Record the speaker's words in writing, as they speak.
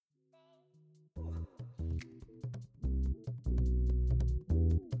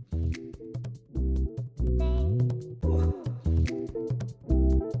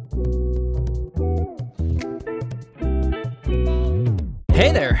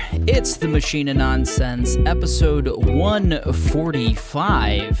It's the Machine of Nonsense, episode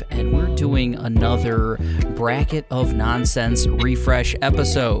 145, and we're doing another Bracket of Nonsense refresh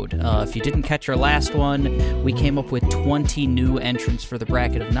episode. If you didn't catch our last one, we came up with 20 new entrants for the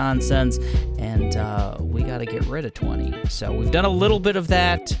Bracket of Nonsense, and we got to get rid of 20. So we've done a little bit of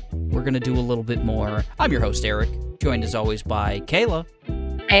that. We're going to do a little bit more. I'm your host, Eric, joined as always by Kayla.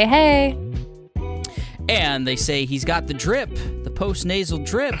 Hey, hey. And they say he's got the drip, the post-nasal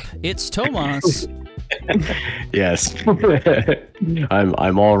drip. It's Tomas. Yes.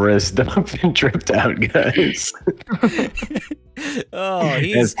 I'm all rizzed up and dripped out, guys. Oh,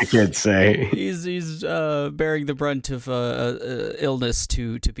 as the kids say. He's bearing the brunt of illness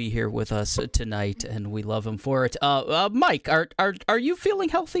to be here with us tonight, and we love him for it. Mike, are you feeling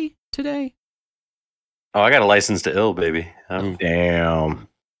healthy today? Oh, I got a license to ill, baby. Damn.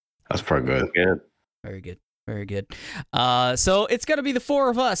 That's pretty good. Very good. Very good. So it's going to be the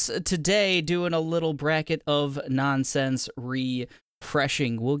four of us today doing a little Bracket of Nonsense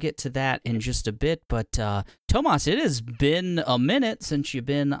refreshing. We'll get to that in just a bit. But, Tomas, it has been a minute since you've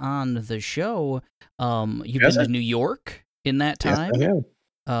been on the show. You've been to New York in that time? Yes,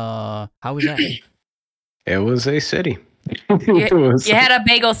 I have. How was that? It was a city. You had a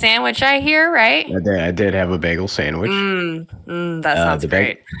bagel sandwich, I hear, right? I did have a bagel sandwich. That sounds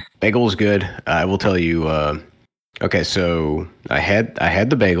great. Bagel was good. I will tell you. Okay, so I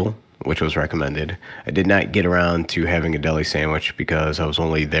had the bagel, which was recommended. I did not get around to having a deli sandwich because I was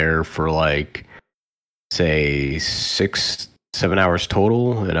only there for say 6-7 hours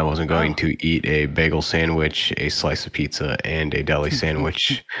total, and I wasn't going to eat a bagel sandwich, a slice of pizza, and a deli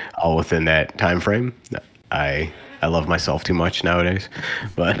sandwich all within that time frame. I love myself too much nowadays,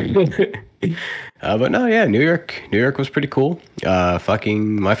 but no, yeah, New York was pretty cool. My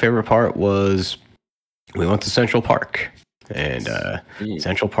favorite part was we went to Central Park, and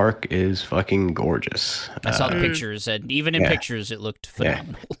Central Park is fucking gorgeous. I saw the pictures, and even in pictures, it looked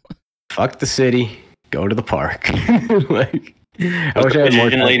phenomenal. Yeah. Fuck the city, go to the park. I wish I had more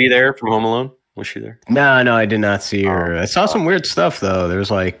Asian lady there from Home Alone. Was she there? No, I did not see her. I saw some weird stuff though.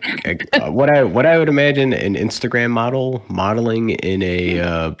 There's what I would imagine an Instagram model modeling in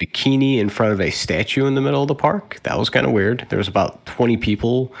a bikini in front of a statue in the middle of the park. That was kind of weird. There was about 20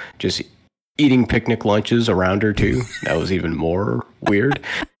 people just eating picnic lunches around her too. That was even more weird.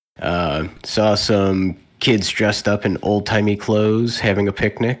 Saw some kids dressed up in old timey clothes having a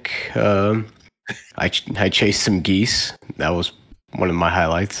picnic. I chased some geese. That was one of my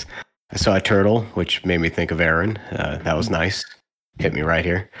highlights. I saw a turtle, which made me think of Aaron. That was nice. Hit me right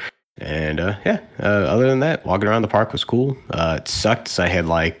here. And other than that, walking around the park was cool. It sucked. So I had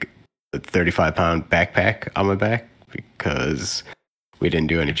a 35-pound backpack on my back because we didn't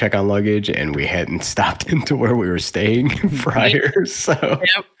do any check-on luggage and we hadn't stopped into where we were staying prior. So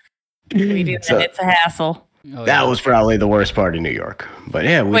yep. We do that. It's a hassle. Oh, that was probably the worst part of New York. But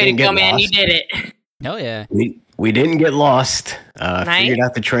yeah, we didn't get lost. Man, you did it. Oh yeah. We didn't get lost. Nice. Figured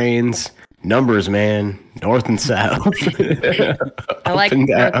out the trains. Numbers, man. North and south. I like and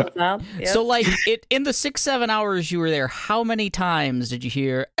north and south. Yep. So in the 6-7 hours you were there, how many times did you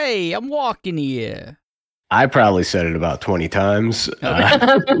hear, "Hey, I'm walking here"? I probably said it about 20 times.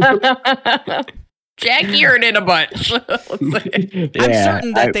 Jackie heard it a bunch. I'm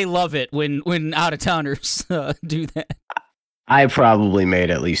certain that they love it when out-of-towners do that. I probably made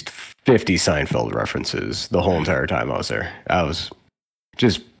at least 50 Seinfeld references the whole entire time I was there. I was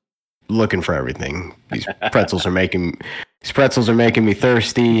just looking for everything. These pretzels are making me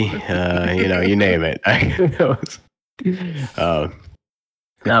thirsty. You name it. No,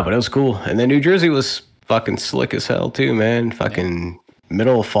 but it was cool. And then New Jersey was fucking slick as hell too, man. Fucking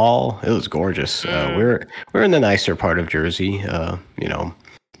middle of fall. It was gorgeous. We're in the nicer part of Jersey,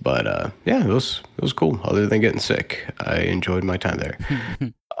 But it was cool. Other than getting sick, I enjoyed my time there.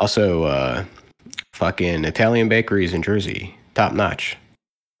 Also, fucking Italian bakeries in Jersey, top notch.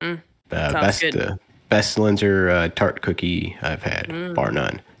 Best Linzer tart cookie I've had, bar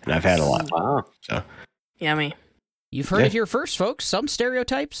none, and I've had a lot. Wow, so yummy. You've heard it here first, folks. Some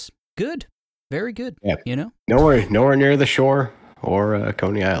stereotypes, good, very good. Yeah. Nowhere near the shore or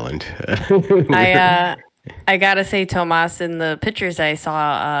Coney Island. I gotta say, Tomas, in the pictures I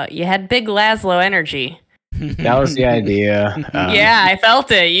saw, you had big Laszlo energy. That was the idea. Yeah, I felt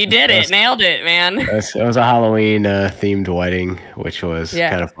it. You did it. Nailed it, man. It was a Halloween themed wedding, which was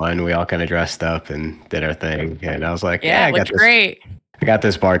kind of fun. We all kind of dressed up and did our thing. And I was like, it looked great. I got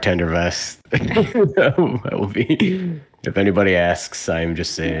this bartender vest. I will be, if anybody asks, I'm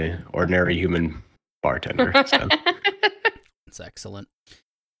just an ordinary human bartender. So. That's excellent.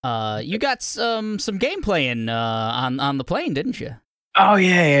 You got some gameplay on the plane, didn't you? Oh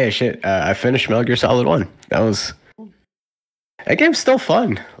yeah, shit. I finished Metal Gear Solid 1. That game's still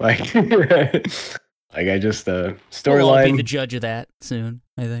fun. Like, I just We'll all be the storyline. judge of that soon,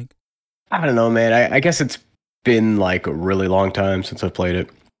 I think. I don't know, man. I guess it's been like a really long time since I've played it.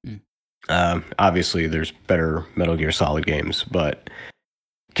 Obviously, there's better Metal Gear Solid games, but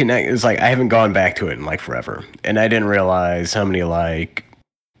Connect is like I haven't gone back to it in like forever, and I didn't realize how many like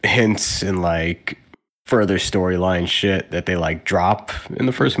hints and like further storyline shit that they like drop in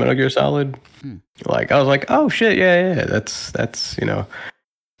the first Metal Gear Solid. Like I was like, oh shit, yeah, that's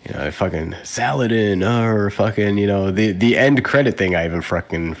fucking Saladin or fucking the end credit thing I even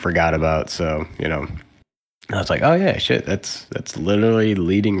fucking forgot about. So I was like, oh yeah, shit, that's literally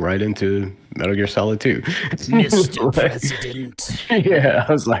leading right into Metal Gear Solid 2. Mr. President. Yeah,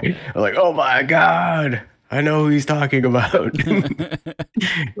 I was like, oh my god, I know who he's talking about.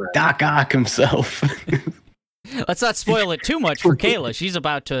 Doc Ock himself. Let's not spoil it too much for Kayla. She's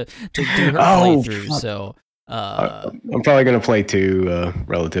about to do her Oh, playthrough, fuck. so I'm probably gonna play 2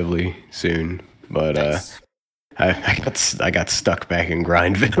 relatively soon, but nice. I got stuck back in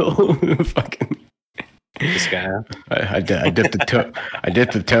Grindville. Fucking. This guy. I dipped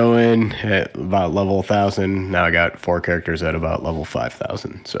the toe in at about level 1,000. Now I got 4 characters at about level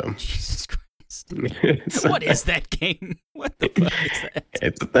 5,000. So Jesus Christ. it's, What is that game? What the fuck is that?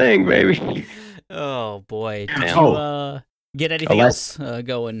 it's a thing, baby. Oh boy. Did Damn. you get anything Unless- else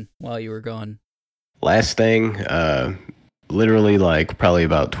going while you were gone? Last thing, literally like probably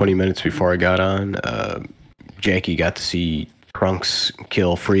about 20 minutes before I got on, Jackie got to see Trunks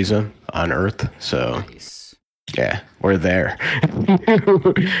kill Frieza on Earth. So Nice. yeah, we're there.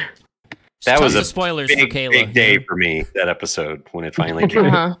 That Tons was of a spoilers for big, Kayla. big day for me, that episode, when it finally came.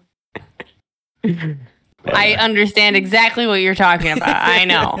 Uh-huh. I understand exactly what you're talking about. I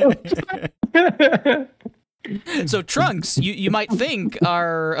know. So Trunks, you might think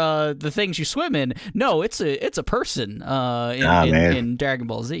are the things you swim in. No, it's a person man. in Dragon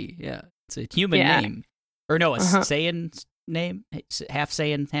Ball Z. Yeah, it's a human Yeah. name, or no, a Uh-huh. Saiyan name, half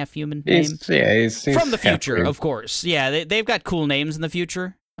Saiyan, half human name he's from the future, halfway. of course. Yeah, they've got cool names in the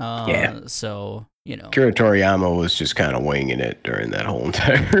future. Yeah. So Kira Toriyama was just kind of winging it during that whole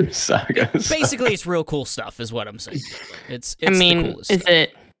entire saga. so- basically, it's real cool stuff, is what I'm saying. It's I the mean, coolest is stuff.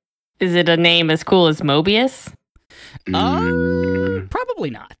 it a name as cool as Mobius? Probably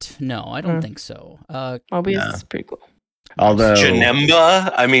not. No, I don't Mm. think so. Mobius No. is pretty cool. Although,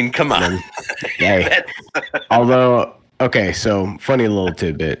 Janemba? I mean, come on. yeah, although, okay, so funny little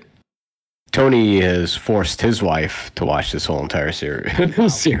tidbit. Tony has forced his wife to watch this whole entire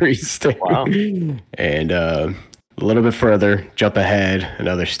series. Wow. And a little bit further, jump ahead,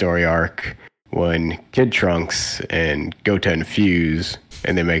 another story arc when Kid Trunks and Goten fuse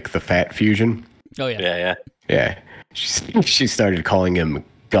and they make the Fat Fusion. Oh yeah. Yeah. Yeah, she started calling him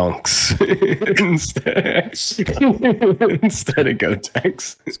Gunks instead of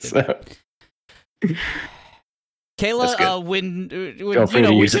Gotex. So. Kayla, That's when Feel free to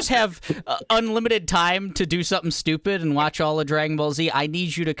we use it. just have unlimited time to do something stupid and watch all of Dragon Ball Z, I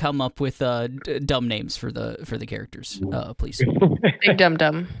need you to come up with dumb names for the characters, please. Big Dum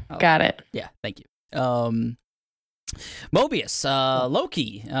Dum. Oh. Got it. Yeah, thank you. Mobius,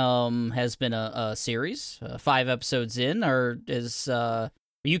 Loki has been a series, 5 episodes in, or are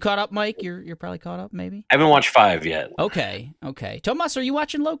you caught up, Mike? You're probably caught up, maybe. I haven't watched 5 yet. Okay. Tomas, are you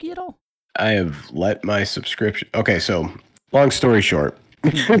watching Loki at all? I have let my subscription. Okay, so long story short,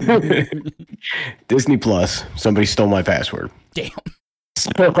 Disney Plus. Somebody stole my password, Damn. so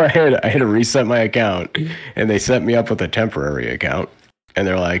I had to reset my account, and they set me up with a temporary account. And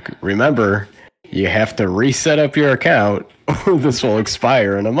they're like, "Remember, you have to reset up your account. Or this will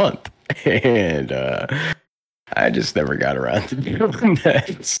expire in a month." And I just never got around to doing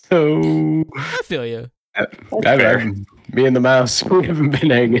that. So I feel you. me and the mouse, we haven't been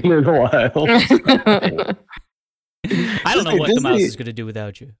hanging in a while. I don't know what the mouse Disney- is going to do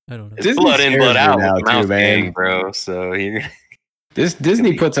without you. I don't know. It's Disney blood in, scares blood me out now with the too, mouse man. gang, bro. So you're This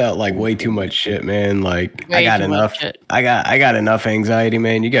Disney puts out like way too much shit, man. Like I Way got too much enough. shit. I got enough anxiety,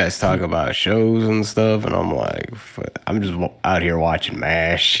 man. You guys talk about shows and stuff, and I'm like, I'm just out here watching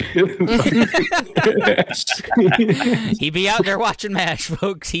MASH. He be out there watching MASH,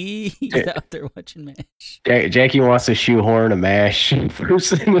 folks. He's out there watching MASH. Jackie wants to shoehorn a MASH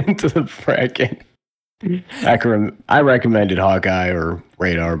person into the bracket. I recommended Hawkeye or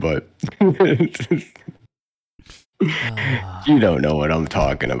Radar, but you don't know what I'm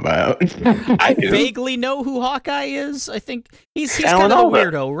talking about. I do. Vaguely know who Hawkeye is. I think he's Alan kind of a Alda.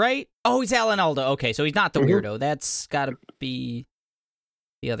 weirdo, right? Oh, he's Alan Alda. Okay, so he's not the weirdo. That's got to be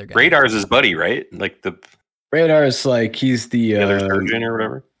the other guy. Radar's his buddy, right? Like the Radar is like he's the The other surgeon or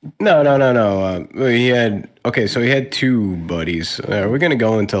whatever. No. He had he had two buddies. We're gonna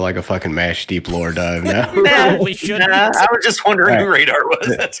go into like a fucking Mash Deep lore dive now. Probably shouldn't. I was just wondering who Right. Radar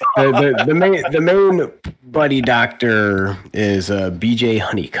was. That's all. the main buddy doctor is BJ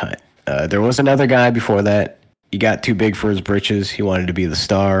Honeycutt. There was another guy before that. He got too big for his britches. He wanted to be the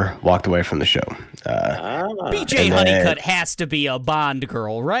star. Walked away from the show. BJ And Honeycutt has to be a Bond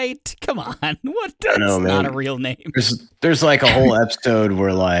girl, right? Come on, what? That's know, not man. a real name. There's like a whole episode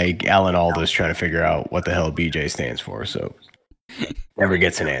where like Alan Alda's trying to figure out what the hell BJ stands for. So never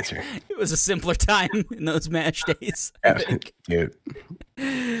gets an answer. It was a simpler time in those MASH days. I think. Dude.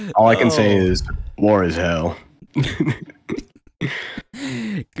 All I can say Oh. is war is hell.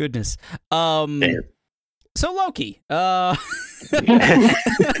 Goodness. Damn. So Loki.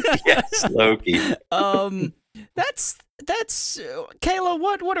 Yes, Loki. That's Kayla.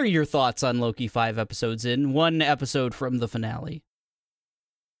 What are your thoughts on Loki 5 episodes in? 1 episode from the finale.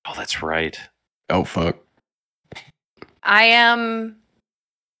 Oh, that's right. Oh fuck. I'm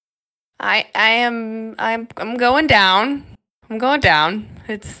going down. I'm going down.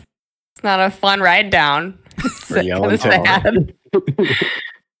 It's not a fun ride down. It's We're yelling kinda sad.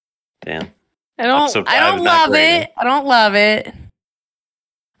 Damn. I don't Episode 5 is not love great, it. I don't love it.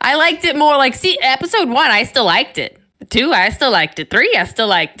 I liked it more like episode 1, I still liked it. 2, I still liked it. 3, I still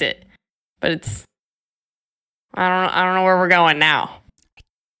liked it. But it's I don't know where we're going now.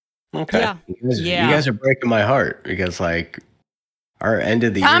 Okay. Yeah. You guys are breaking my heart because like our end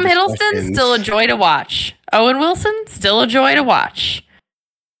of the Tom year Hiddleston, discussions- still a joy to watch. Owen Wilson, still a joy to watch.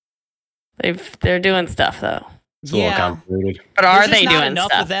 They're doing stuff though. It's a little complicated. But There's are just they not doing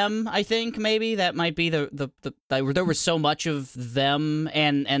enough stuff? of them? I think maybe that might be the there was so much of them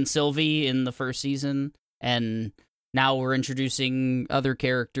and Sylvie in the first season, and now we're introducing other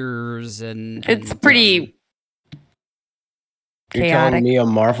characters and It's pretty You're chaotic. telling me a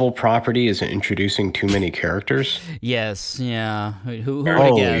Marvel property is introducing too many characters? yes, yeah. Who would have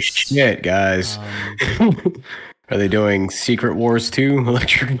Holy guessed? shit, guys. Are they doing Secret Wars 2?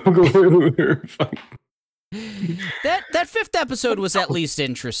 Electric Boogaloo? Fuck. That 5th episode was at least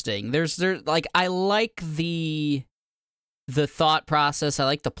interesting. There like I like the thought process. I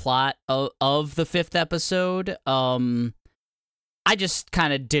like the plot of the 5th episode. I just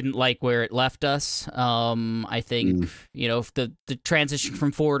kind of didn't like where it left us. I think if the transition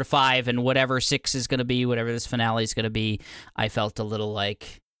from 4 to 5 and whatever 6 is going to be, whatever this finale is going to be, I felt a little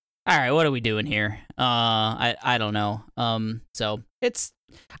like, all right, what are we doing here? I don't know. So it's.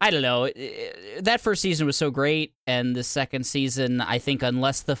 I don't know. That first season was so great, and the second season, I think,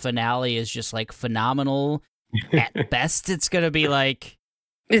 unless the finale is just like phenomenal, at best, it's gonna be like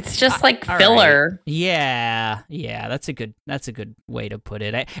It's just like all filler. right. Yeah, that's a good way to put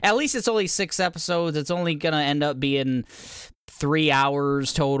it. At least it's only 6 episodes. It's only gonna end up being 3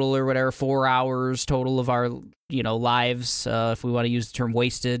 hours total or whatever, 4 hours total of our lives. If we want to use the term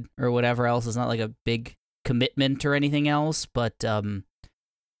wasted or whatever else, it's not like a big commitment or anything else, but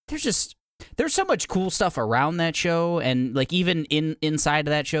there's so much cool stuff around that show, and like even inside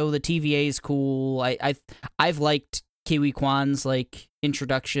of that show, the TVA is cool. I've liked Kiwi Kwan's like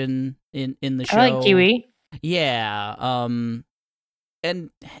introduction in the show. I like Kiwi. Yeah.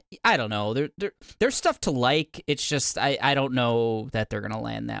 And I don't know. There's stuff to like. It's just I don't know that they're gonna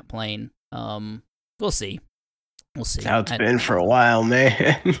land that plane. We'll see. We'll see. How it's been for a while,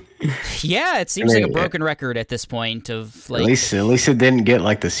 man. Yeah, it seems like a broken record at this point. Of like, at least it didn't get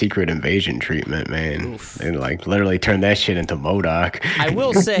like the Secret Invasion treatment, man. Oof. They like literally turned that shit into MODOK. I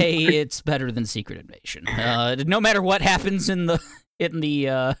will say it's better than Secret Invasion. No matter what happens in the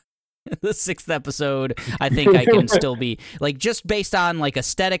 6th episode, I think I can still be like, just based on like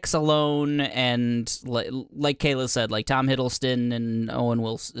aesthetics alone, and like Kayla said, like Tom Hiddleston and Owen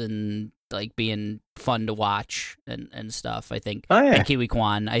Wilson like being fun to watch and stuff. I think and Kiwi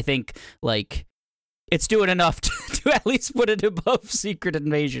Kwan, I think like it's doing enough to at least put it above Secret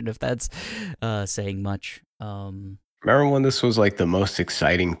Invasion, if that's saying much. Remember when this was like the most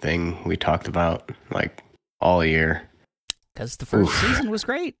exciting thing we talked about like all year? Because the first season was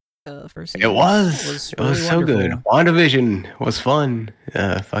great. First season It was really so good. wonderful. WandaVision was fun.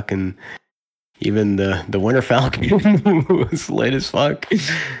 Fucking even the Winter Falcon was late as fuck.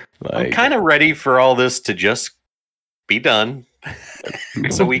 I'm kind of ready for all this to just be done,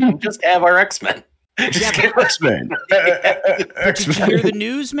 so we can just have our X-Men. X-Men. But did you hear the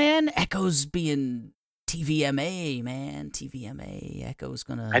news, man? Echo's being TVMA, man. TVMA. Echo's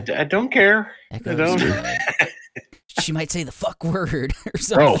gonna. I don't care. Echo's I don't. gonna- she might say the fuck word or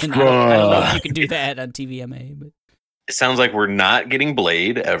something. Oh, I don't know if you can do that on TVMA, but It sounds like we're not getting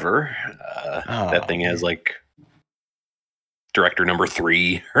Blade ever. That thing has like director number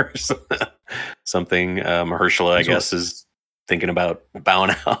 3 or something. Mahershala, I guess, is thinking about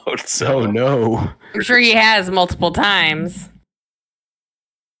bowing out. So. Oh no! I'm sure he has multiple times.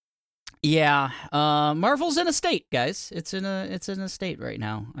 Yeah, Marvel's in a state, guys. It's in a state right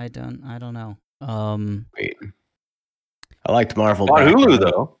now. I don't know. Wait. I liked Marvel. On back Hulu then.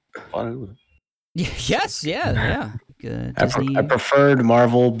 though. On Hulu. Yes, yeah. Good. I preferred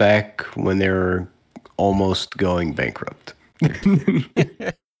Marvel back when they were almost going bankrupt.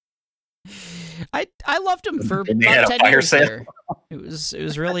 I loved him for And they had about a 10 fire years sale. there. It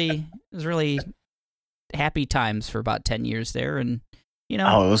was really happy times for about 10 years there, and you know.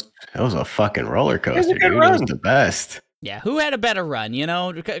 Oh, it was a fucking roller was a coaster, good dude. It run. was the best. Yeah, who had a better run? You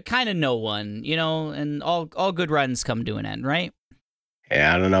know, kind of no one. You know, and all good runs come to an end, right?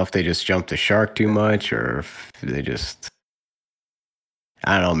 Yeah, I don't know if they just jumped the shark too much or if they just.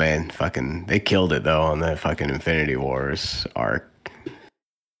 I don't know, man. Fucking, they killed it though on that fucking Infinity Wars arc.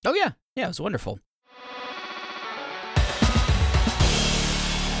 Oh yeah, it was wonderful.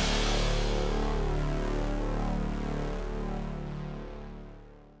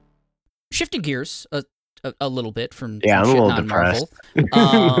 Shifting gears a little bit from Yeah, I'm a shitting little on depressed.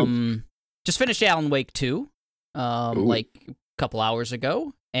 Marvel. Just finished Alan Wake 2, like a couple hours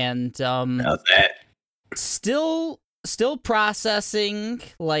ago, and How's that? still processing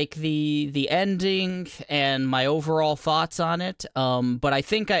like the ending and my overall thoughts on it. But I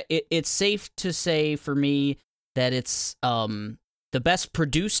think it's safe to say for me that it's the best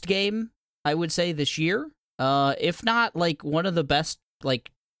produced game, I would say, this year. If not like one of the best like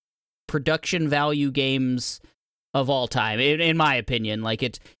production value games of all time, in my opinion. Like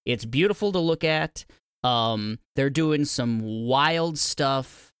it's beautiful to look at. They're doing some wild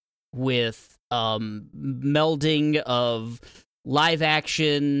stuff with melding of live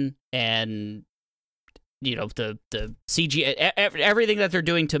action and the CG, everything that they're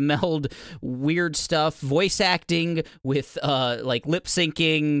doing to meld weird stuff, voice acting with like lip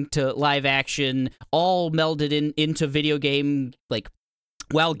syncing to live action, all melded into video game like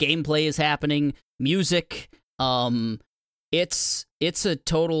while gameplay is happening. Music, it's a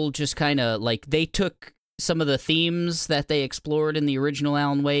total just kind of like they took some of the themes that they explored in the original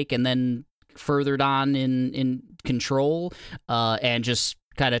Alan Wake and then furthered on in Control, and just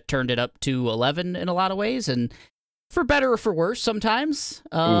kind of turned it up to 11 in a lot of ways, and for better or for worse sometimes.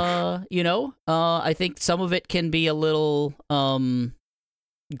 I think some of it can be a little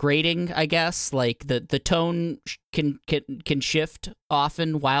grating, I guess. Like the tone can shift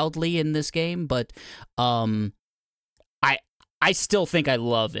often wildly in this game, but I still think I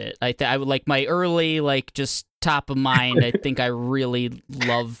love it. I would like my early, like just top of mind. I think I really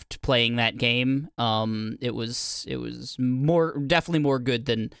loved playing that game. It was definitely more good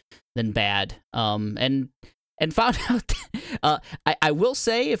than bad. And found out. I will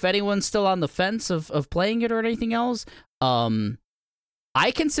say, if anyone's still on the fence of playing it or anything else, I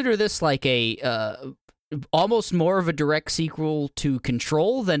consider this like a almost more of a direct sequel to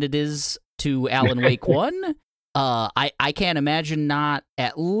Control than it is to Alan Wake 1. I can't imagine not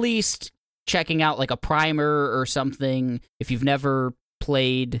at least checking out like a primer or something if you've never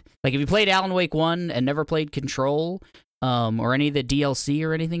played, like if you played Alan Wake 1 and never played Control, or any of the DLC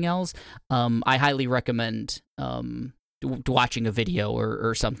or anything else. I highly recommend watching a video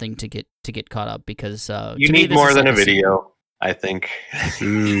or something to get caught up, because you to me, need this more is than like a video. I think.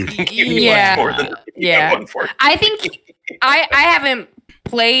 You need Yeah. much more than a video, Yeah. unfortunately. I think I haven't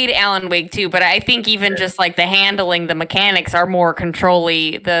played Alan Wake 2, but I think even just like the handling, the mechanics are more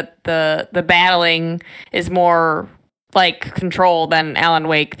Control-y. The battling is more like Control than Alan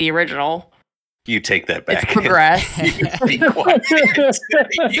Wake, the original. You take that back. It's progressed. Be quiet.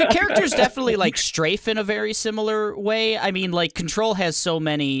 The characters definitely like strafe in a very similar way. I mean, like Control has so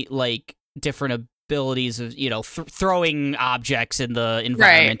many like different abilities of throwing objects in the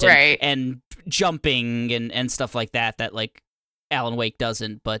environment, Right. and jumping and stuff like that like Alan Wake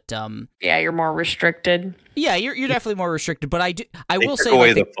doesn't. But Yeah, you're more restricted. yeah, you're definitely more restricted. But I They will took say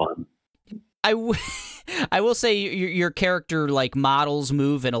away like, the fun. I will say your character like models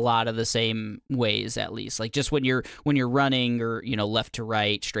move in a lot of the same ways, at least like just when you're running or left to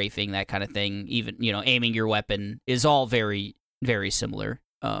right, strafing, that kind of thing. Even aiming your weapon is all very, very similar.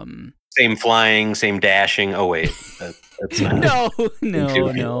 Same flying, same dashing. Oh wait, that's not.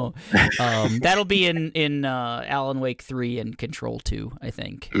 No. That'll be in Alan Wake 3 and Control 2, I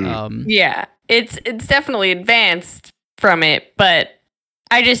think. Yeah, it's definitely advanced from it, but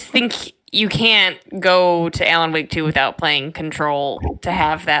I just think you can't go to Alan Wake 2 without playing Control to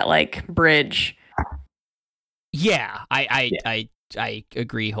have that like bridge. Yeah, I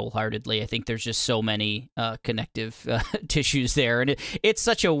agree wholeheartedly. I think there's just so many connective tissues there, and it's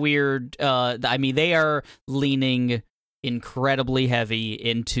such a weird. I mean, they are leaning incredibly heavy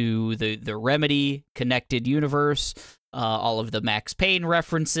into the Remedy connected universe. All of the Max Payne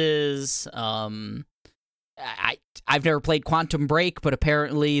references. I've never played Quantum Break, but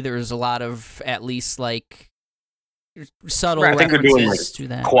apparently there's a lot of at least like subtle I think references they're doing to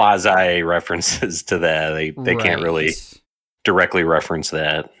that. Quasi references to that. They can't really Right. directly reference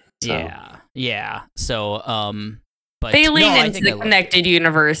that. So. Yeah. So, but They lean I into think I the love connected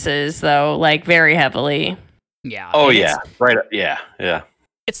universes, though, like very heavily. it. Yeah. Oh and yeah, right. Yeah.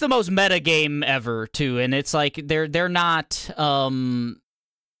 It's the most meta game ever too, and it's like they're not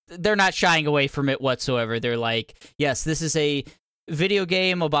shying away from it whatsoever. They're like, yes, this is a video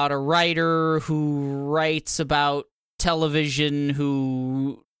game about a writer who writes about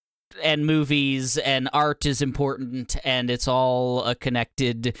television and movies, and art is important, and it's all a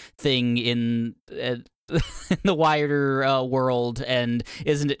connected thing in the wider world. And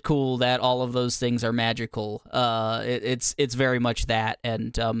isn't it cool that all of those things are magical? It's very much that,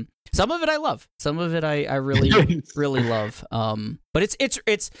 and some of it I love, some of it I really really love. But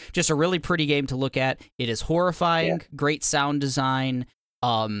it's just a really pretty game to look at. It is horrifying, great sound design.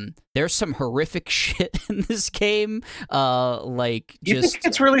 There's some horrific shit in this game. Like You just think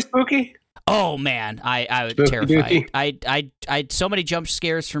it's really spooky? oh man, I was Spooky terrified. dooky. I so many jump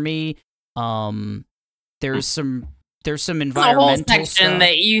scares for me. There's some The whole environmental section stuff.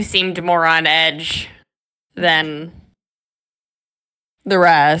 that you seemed more on edge than the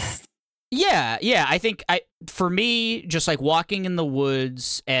rest. Yeah. I think for me, just like walking in the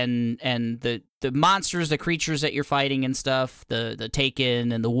woods and the monsters, the creatures that you're fighting and stuff, the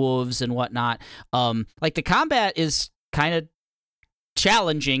Taken and the wolves and whatnot. Like the combat is kind of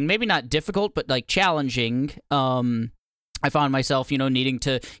challenging, maybe not difficult, but like challenging. I found myself, needing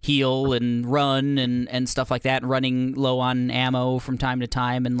to heal and run and stuff like that, and running low on ammo from time to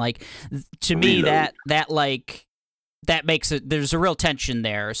time, and like to me that makes it, there's a real tension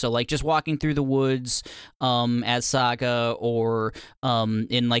there. So like just walking through the woods as Saga, or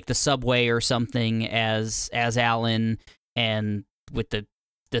in like the subway or something as Alan, and with the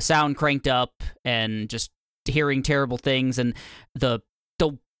sound cranked up and just hearing terrible things, and the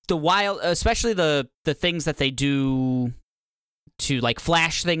wild, especially the things that they do to like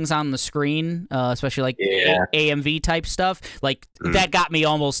flash things on the screen, especially like AMV type stuff, like that got me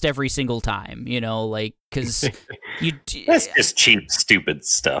almost every single time, like because That's just cheap, stupid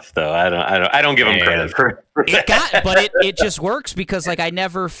stuff, though. I don't give them credit for it. But it just works because like I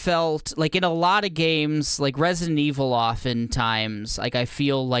never felt like in a lot of games like Resident Evil, oftentimes like I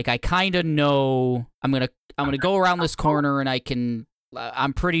feel like I kind of know I'm gonna go around this corner and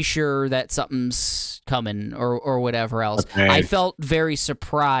I'm pretty sure that something's coming or whatever else. Okay. I felt very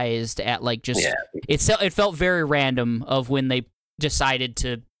surprised at like just it felt very random of when they decided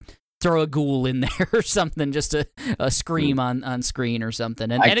to throw a ghoul in there or something, just a scream on screen or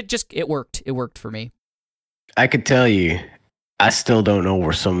something, and it worked for me. I could tell you, I still don't know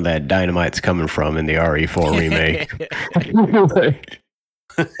where some of that dynamite's coming from in the RE4 remake.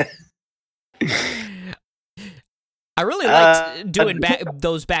 I really liked doing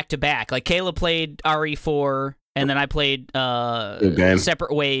those back to back. Like Kayla played RE4, and then I played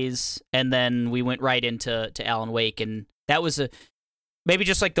Separate Ways, and then we went right into Alan Wake, and that was maybe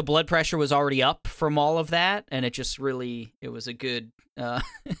just like the blood pressure was already up from all of that, and it was a good. You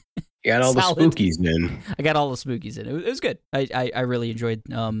got all the spookies in. I got all the spookies in. It was good. I really enjoyed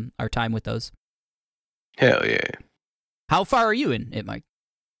our time with those. Hell yeah! How far are you in it, Mike?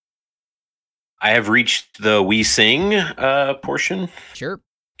 I have reached the We Sing portion. Sure.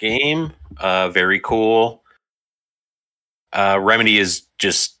 Game. Very cool. Remedy is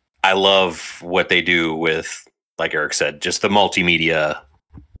just, I love what they do with, like Eric said, just the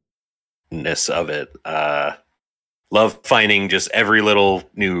multimedia-ness of it. Love finding just every little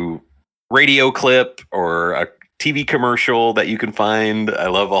new radio clip or a TV commercial that you can find. I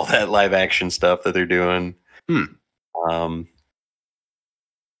love all that live action stuff that they're doing.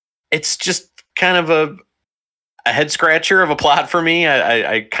 It's just kind of a head scratcher of a plot for me.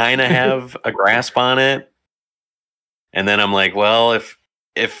 I kind of have a grasp on it, and then I'm like, well, if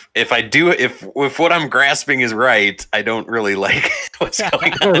what I'm grasping is right, I don't really like what's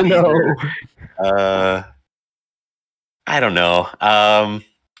going on. Oh no. I don't know. I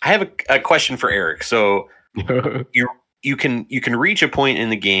have a question for Eric. So you can reach a point in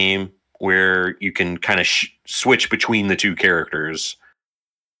the game where you can kind of switch between the two characters.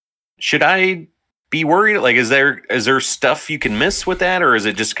 Should I be worried? Like, is there stuff you can miss with that, or is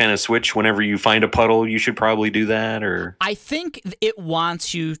it just kind of switch whenever you find a puddle? You should probably do that, or I think it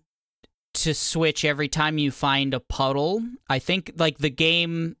wants you to switch every time you find a puddle. I think like the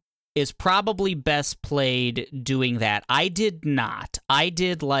game is probably best played doing that. I did not. I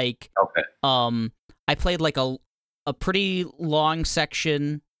did like I played like a pretty long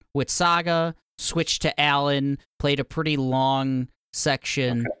section with Saga, switched to Alan, played a pretty long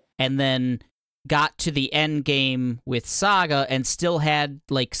section, and then got to the end game with Saga and still had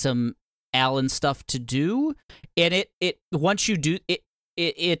like some Alan stuff to do. And it once you do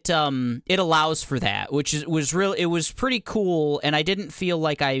it allows for that, which was real. It was pretty cool, and I didn't feel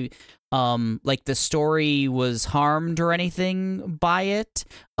like like the story was harmed or anything by it,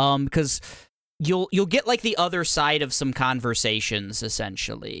 because you'll get like the other side of some conversations.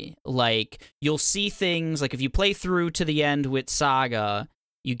 Essentially, like you'll see things like if you play through to the end with Saga,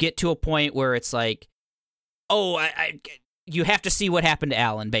 you get to a point where it's like, oh, you have to see what happened to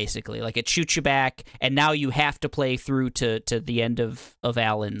Alan, basically. Like, it shoots you back, and now you have to play through to the end of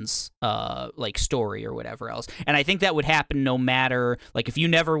Alan's, like, story or whatever else. And I think that would happen no matter, like, if you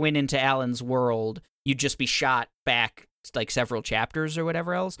never went into Alan's world, you'd just be shot back, like, several chapters or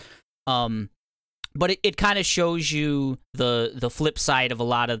whatever else. But it kind of shows you the flip side of a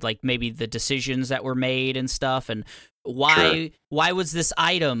lot of, like, maybe the decisions that were made and stuff, and why was this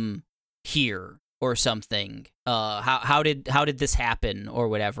item here? Or something. How did this happen or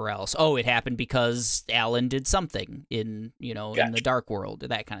whatever else? Oh, it happened because Alan did something in in the Dark World or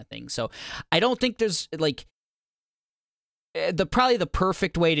that kind of thing. So I don't think there's like probably the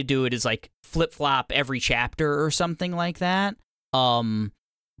perfect way to do it is like flip flop every chapter or something like that. But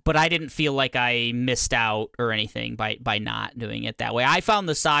I didn't feel like I missed out or anything by not doing it that way. I found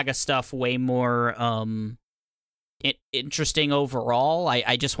the Saga stuff way more interesting overall.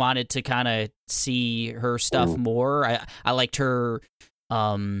 I just wanted to kind of see her stuff more. I liked her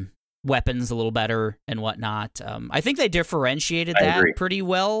weapons a little better and whatnot. I think they differentiated that pretty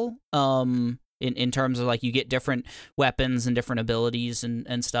well in terms of like you get different weapons and different abilities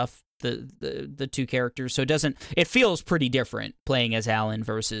and stuff, the two characters. So it feels pretty different playing as Alan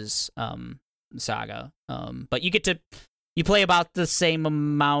versus Saga. But you play about the same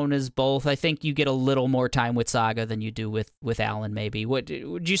amount as both. I think you get a little more time with Saga than you do with Alan, maybe. Would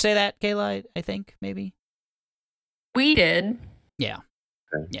you say that, Kayla? I think, maybe? We did. Yeah.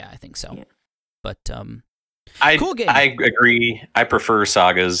 Yeah, I think so. Yeah. But, cool game. I agree. I prefer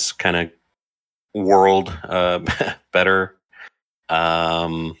Saga's kind of world better.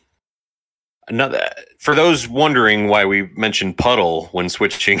 For those wondering why we mentioned puddle when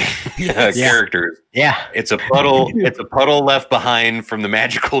switching characters, it's a puddle. It's a puddle left behind from the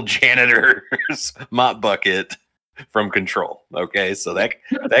magical janitor's mop bucket from Control. Okay, so that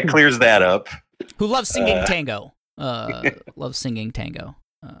clears that up. Who loves singing tango? Loves singing tango.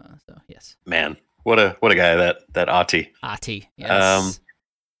 So yes, man, what a guy that Ati. Ati, yes.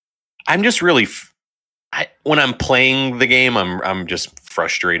 I'm just really. When I'm playing the game, I'm just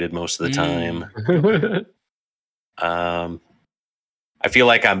frustrated most of the time. I feel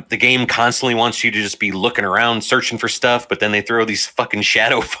like the game constantly wants you to just be looking around, searching for stuff, but then they throw these fucking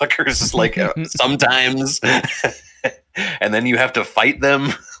shadow fuckers like sometimes, and then you have to fight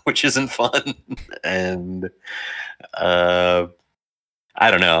them, which isn't fun. And I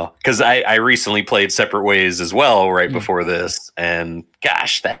don't know, because I recently played Separate Ways as well right before this, and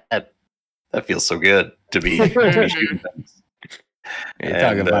gosh, that feels so good to be shooting things. You're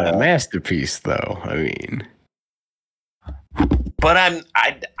talking about a masterpiece, though. I mean, but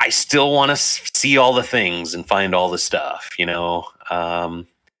I still want to see all the things and find all the stuff. Have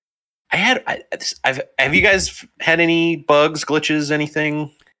you guys had any bugs, glitches,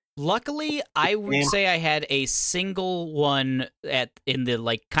 anything? Luckily, I would say I had a single one in the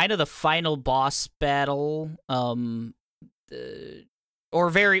like kind of the final boss battle, or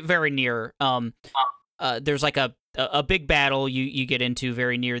very very near. There's like a big battle you get into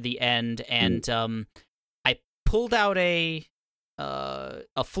very near the end, and I pulled out a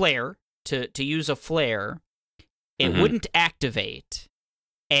flare to use a flare. It wouldn't activate,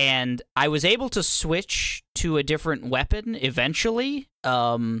 and I was able to switch to a different weapon eventually.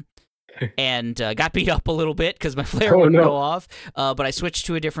 And got beat up a little bit because my flare wouldn't go off. But I switched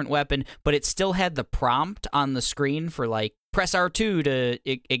to a different weapon, but it still had the prompt on the screen for like press R2 to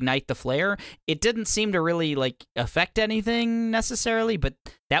ignite the flare. It didn't seem to really like affect anything necessarily, but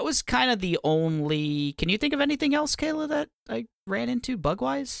that was kind of the only. Can you think of anything else, Kayla, that I ran into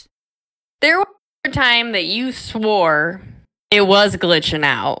bug-wise? There was a time that you swore it was glitching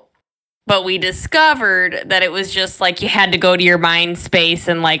out. but we discovered that it was just like you had to go to your mind space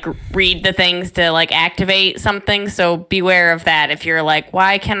and like read the things to like activate something. So beware of that. If you're like,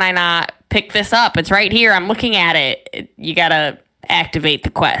 why can I not pick this up? It's right here. I'm looking at it. You gotta activate the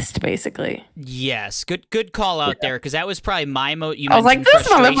quest, basically. Yes, good call out there, because that was probably my I was like, this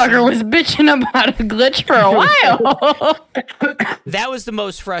motherfucker was bitching about a glitch for a while. That was the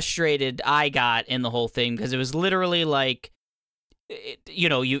most frustrated I got in the whole thing, because it was literally like,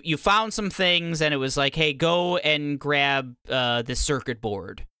 you found some things and it was like, hey, go and grab this circuit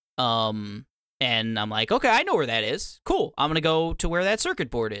board. And I'm like, okay, I know where that is. Cool. I'm going to go to where that circuit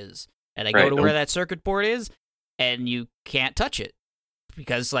board is. And I go to where that circuit board is, and you can't touch it.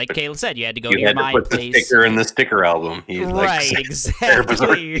 Because, like Kayla said, you had to go to your mind put place. The sticker in the sticker album. Right,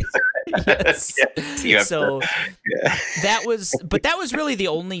 exactly. Yes. That was really the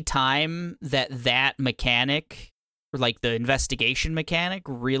only time that mechanic, like the investigation mechanic,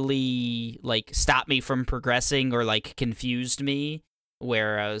 really like stopped me from progressing or like confused me,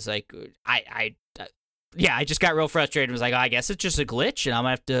 where I was like, I just got real frustrated and was like, oh, I guess it's just a glitch and I'm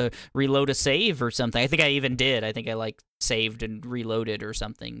gonna have to reload a save or something. I think I even did. I think I like saved and reloaded or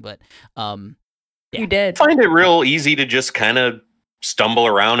something, but You did. I find it real easy to just kind of stumble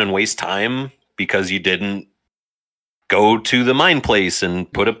around and waste time because you didn't go to the mine place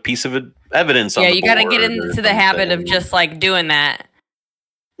and put a piece of evidence on the board. Yeah, you got to get into the habit of just like doing that.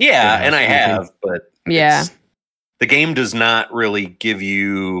 Yeah, and I have, but yeah, the game does not really give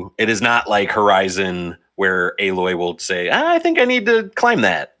you. It is not like Horizon where Aloy will say, I think I need to climb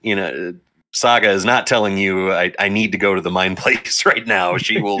that. Saga is not telling you I need to go to the mine place right now.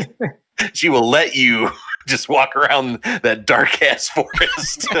 She will let you just walk around that dark ass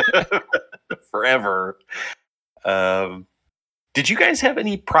forest forever. Did you guys have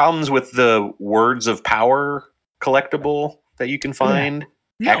any problems with the Words of Power collectible that you can find?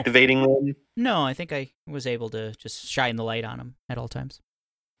 No. Activating them? No, I think I was able to just shine the light on them at all times.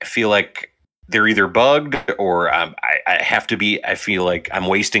 I feel like they're either bugged or I have to be. I feel like I'm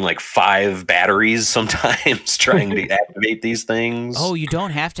wasting like 5 batteries sometimes trying to activate these things. Oh, you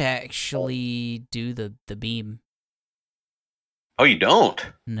don't have to actually do the beam. Oh, you don't?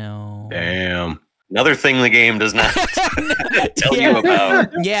 No. Damn. Another thing the game does not tell you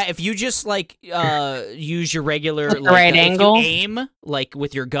about. Yeah, if you just like use your regular like, right angle, if you aim like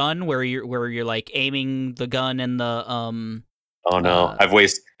with your gun, where you're like aiming the gun and the Oh no! I've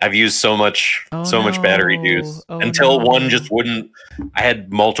used so much battery juice until one just wouldn't. I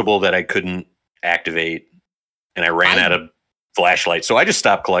had multiple that I couldn't activate, and I ran out of flashlights, so I just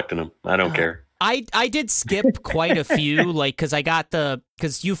stopped collecting them. I don't care. I did skip quite a few, like,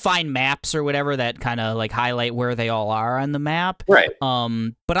 because you find maps or whatever that kind of like highlight where they all are on the map, right?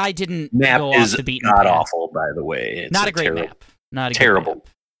 But I didn't map go is off the beaten not path. awful, by the way. It's not a great map. Not a terrible.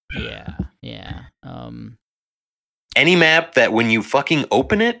 Good map. Yeah. Any map that when you fucking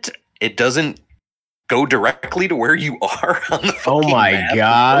open it, it doesn't go directly to where you are on the fucking Oh my map.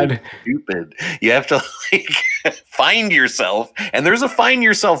 god! So stupid. You have to like find yourself, and there's a find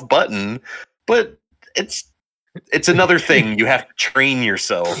yourself button. But it's another thing. You have to train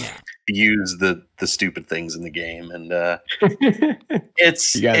yourself to use the stupid things in the game, and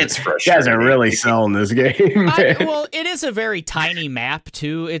it's frustrating. You guys are really selling this game. Well, it is a very tiny map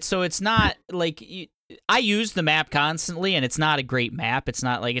too. It's not like I use the map constantly, and it's not a great map. It's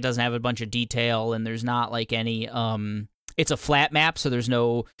not like it doesn't have a bunch of detail, and there's not like any It's a flat map, so there's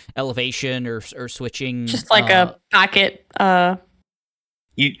no elevation or switching. Just like a pocket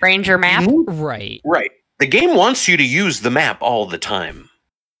ranger map. Right. The game wants you to use the map all the time.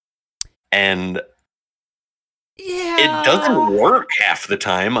 And it doesn't work half the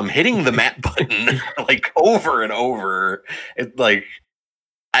time. I'm hitting the map button like over and over. It like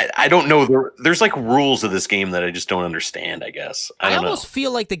I don't know. There's like rules of this game that I just don't understand, I guess. I almost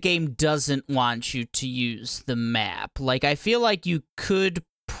feel like the game doesn't want you to use the map. Like, I feel like you could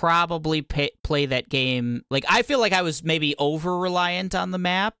probably play that game. Like, I feel like I was maybe over-reliant on the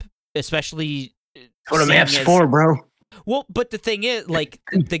map, especially... That's what a map's for, bro. Well, but the thing is, like,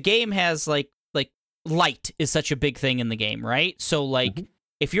 the game has, like light is such a big thing in the game, right? So, like,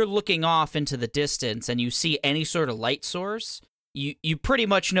 if you're looking off into the distance and you see any sort of light source... You pretty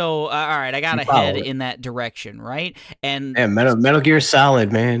much know, all right, I gotta head in that direction, right? And Metal Gear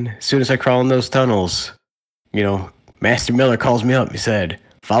Solid, man. As soon as I crawl in those tunnels, Master Miller calls me up. He said,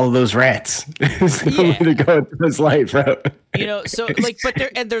 "Follow those rats." To go into this light, bro. So like,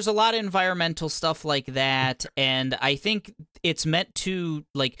 but there's a lot of environmental stuff like that, and I think it's meant to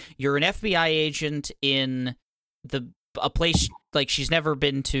like you're an FBI agent in a place like she's never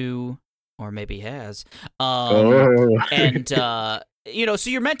been to. Or maybe has. And so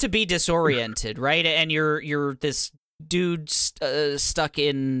you're meant to be disoriented, right? And you're this dude stuck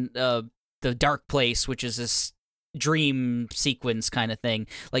in the dark place, which is this dream sequence kind of thing.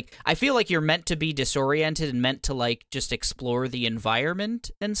 Like, I feel like you're meant to be disoriented and meant to like just explore the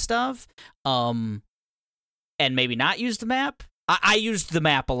environment and stuff, and maybe not use the map. I used the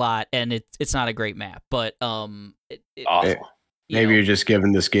map a lot, and it's not a great map, but awesome. Maybe you're just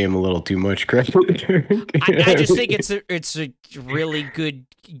giving this game a little too much credit. I just think it's a really good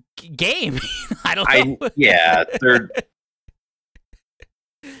game. I don't know.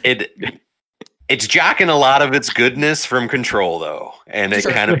 It's jocking a lot of its goodness from Control, though, and it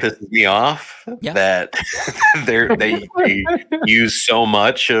kind of pisses me off that they use so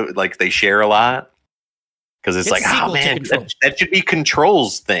much, like they share a lot, because it's like, oh man, that should be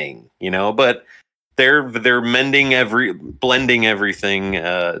Control's thing, but they're blending everything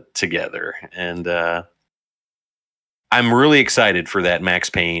together, and I'm really excited for that Max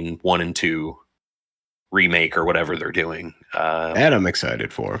Payne 1 and 2 remake or whatever they're doing. That I'm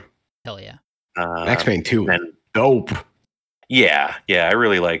excited for. Hell yeah. Max Payne 2, dope. Yeah, I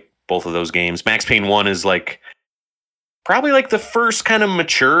really like both of those games. Max Payne 1 is like probably like the first kind of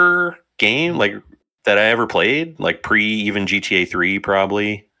mature game like that I ever played, like pre even GTA 3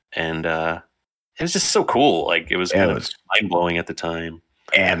 probably, and it was just so cool. Like it was kind of mind blowing at the time.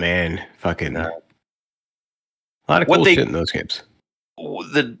 Yeah, man, fucking a lot of cool shit in those games.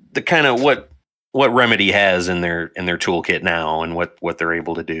 The kind of what Remedy has in their toolkit now and what they're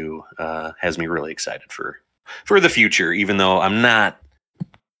able to do has me really excited for the future, even though I'm not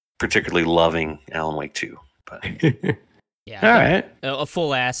particularly loving Alan Wake 2. But yeah, all right, a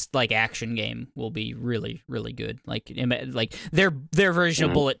full ass like action game will be really, really good. Like their version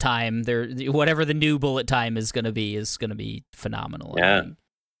of Bullet Time, whatever the new Bullet Time is gonna be phenomenal. Yeah.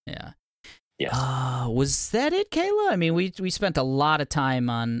 Yeah. Yeah. Was that it, Kayla? I mean, we spent a lot of time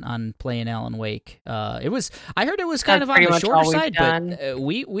on playing Alan Wake. I heard it was kind of on the shorter side, but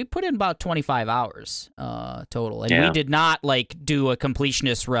we put in about 25 hours total, and we did not like do a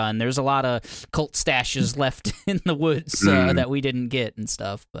completionist run. There's a lot of cult stashes left in the woods that we didn't get and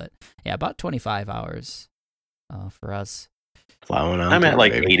stuff. But yeah, about 25 hours for us. Plowing on. I'm at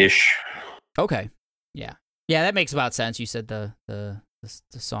like 8-ish. Okay. Yeah. That makes about sense. You said the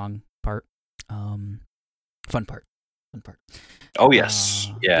song part. Fun part. Oh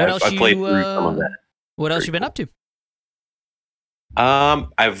yes, yeah. I played through some of that. What else you been up to?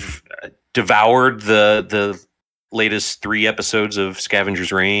 I've devoured the latest 3 episodes of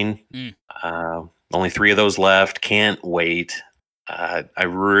Scavenger's Reign. Only 3 of those left. Can't wait. I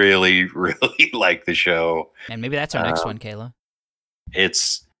really, really like the show. And maybe that's our next one, Kayla.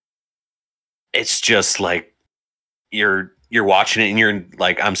 It's just like you're watching it and you're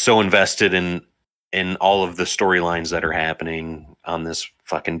like, I'm so invested in all of the storylines that are happening on this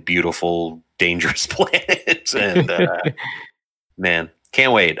fucking beautiful, dangerous planet. And man,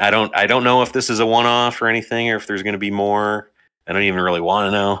 can't wait. I don't know if this is a one-off or anything, or if there's going to be more. I don't even really want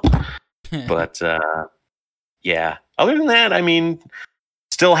to know. But yeah, other than that, I mean,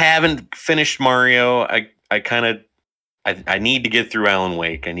 still haven't finished Mario. I need to get through Alan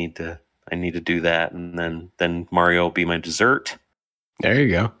Wake. I need to do that, and then Mario will be my dessert. There you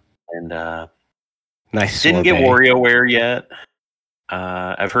go. And nice. Didn't get WarioWare yet.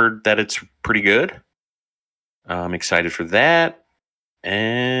 I've heard that it's pretty good. I'm excited for that,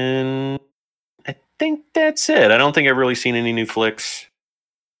 and I think that's it. I don't think I've really seen any new flicks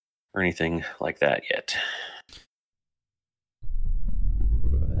or anything like that yet.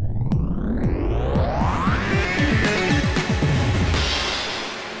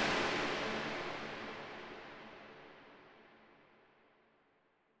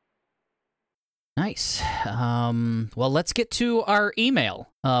 Nice. Well, let's get to our email.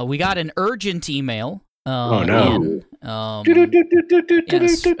 We got an urgent email. Oh no!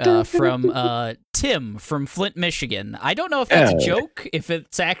 From Tim from Flint, Michigan. I don't know if that's a joke, if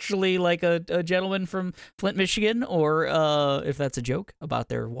it's actually like a gentleman from Flint, Michigan, or if that's a joke about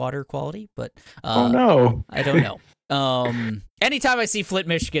their water quality. But oh no, I don't know. Anytime I see Flint,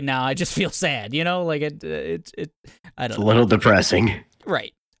 Michigan now, I just feel sad. Like it. I don't know. A little depressing.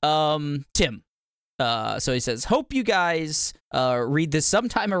 Right. Tim. So he says, hope you guys read this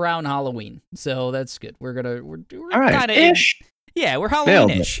sometime around Halloween. So that's good. We're kind of ish. Yeah, we're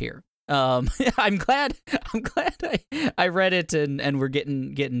Halloween-ish here. I'm glad I read it and we're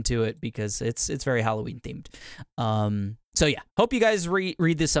getting to it because it's very Halloween themed. So yeah, hope you guys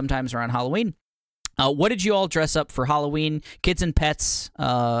read this sometimes around Halloween. What did you all dress up for Halloween? Kids and pets,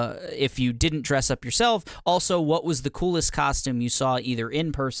 if you didn't dress up yourself. Also, what was the coolest costume you saw either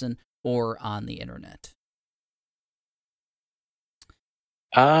in person or on the internet?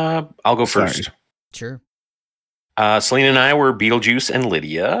 I'll go Sorry. first. Sure. Selena and I were Beetlejuice and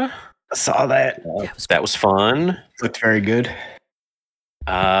Lydia. I saw that. That was fun. Looked very good.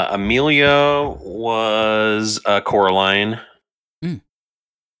 Amelia was Coraline. Mm.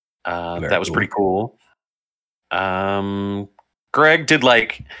 That was pretty cool. Greg did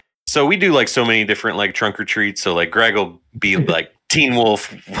so we do so many different trunk or treats. So Greg will be Teen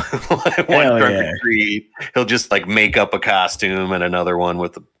Wolf one trunk or treat. He'll just make up a costume and another one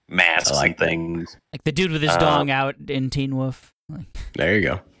with masks and things. Like the dude with his dong out in Teen Wolf. There you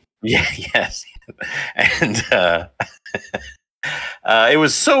go. Yeah, yes. And it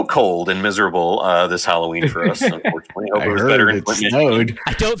was so cold and miserable this Halloween for us, unfortunately. I hope it was better in Flint, Michigan.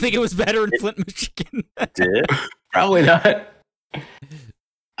 I don't think it was better in Flint, Michigan. It did? Probably not.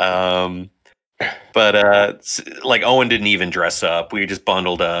 But Owen didn't even dress up. We just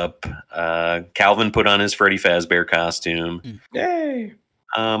bundled up. Calvin put on his Freddy Fazbear costume. Yay.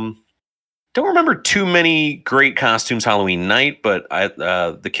 Don't remember too many great costumes Halloween night, but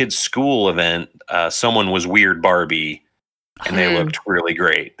the kids' school event, someone was Weird Barbie, and they looked really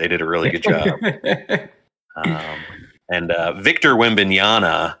great. They did a really good job. And Victor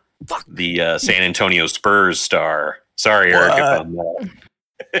Wembanyama, the San Antonio Spurs star. Sorry, Eric,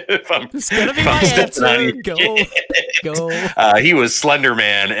 if I'm it's gonna be my answer. Go. He was Slender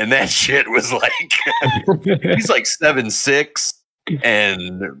Man, and that shit was he's 7'6"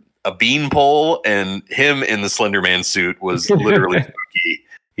 and a beanpole, and him in the Slender Man suit was literally spooky.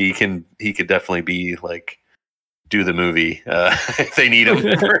 He could definitely be do the movie if they need him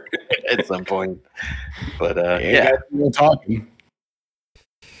at some point. But yeah, we're talking.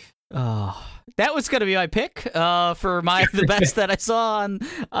 Oh, that was gonna be my pick for the best that I saw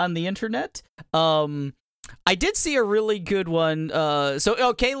on the internet. I did see a really good one.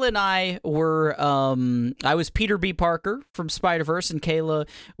 Kayla and I were. I was Peter B. Parker from Spider-Verse, and Kayla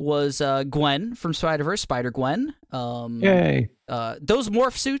was Gwen from Spider-Verse, Spider-Gwen. Yay! Those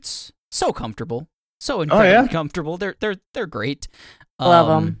morph suits, so comfortable, so incredibly comfortable. They're great.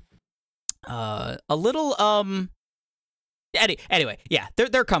 Love them. A little Anyway, yeah,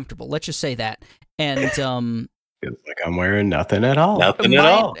 they're comfortable. Let's just say that. And Feels like I'm wearing nothing at all. Nothing at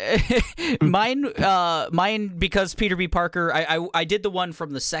all. Mine, because Peter B. Parker, I did the one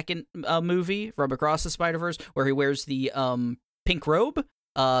from the second movie, from Across the Spider-Verse, where he wears the pink robe.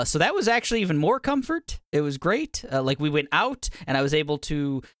 So that was actually even more comfort. It was great. We went out, and I was able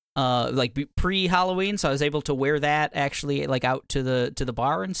to pre-Halloween, so I was able to wear that actually out to the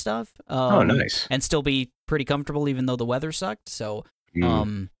bar and stuff. Oh, nice. And still be pretty comfortable, even though the weather sucked. So,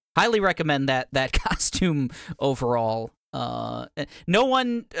 highly recommend that costume overall. No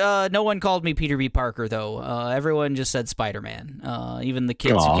one called me Peter B. Parker though. Everyone just said Spider-Man. Even the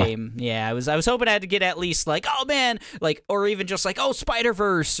kids who came. Yeah, I was hoping I had to get at least oh man, or even just oh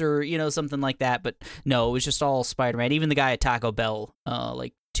Spider-Verse or something like that. But no, it was just all Spider-Man. Even the guy at Taco Bell,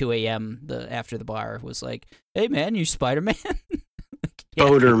 2 a.m. after the bar was like, "Hey man, you Spider-Man?"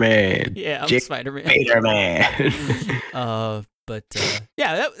 Spider-Man. Yeah, I'm Spider-Man. Spider-Man. But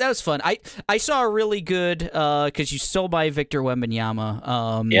yeah, that was fun. I saw a really good because you stole my Victor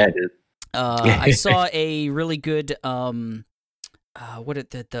Wembanyama. Yeah, I did. I saw a really good the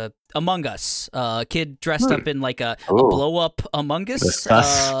Among Us kid dressed up in a blow up Among Us.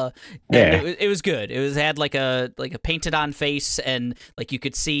 It was good. It had a painted on face, and you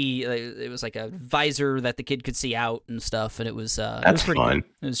could see it was a visor that the kid could see out and stuff, and it was pretty fun.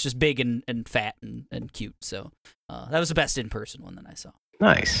 Cool. It was just big and fat and cute. So that was the best in person one that I saw.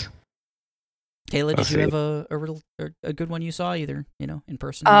 Nice. Kayla, did you have a good one you saw either in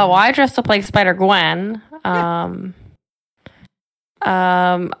person? Well, I dressed up like Spider-Gwen.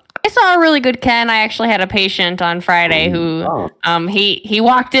 I saw a really good Ken. I actually had a patient on Friday who he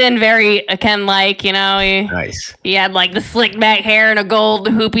walked in very Ken-like, Nice. He had the slick back hair and a gold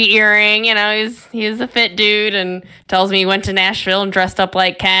hoopy earring, he was a fit dude, and tells me he went to Nashville and dressed up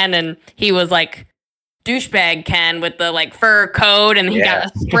like Ken, and he was douchebag Ken with the fur coat, and he got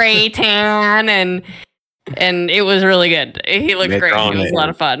a spray tan, and it was really good. He looked great. It was a lot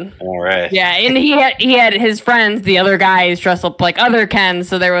of fun. All right. Yeah, and he had his friends, the other guys, dressed up like other Kens.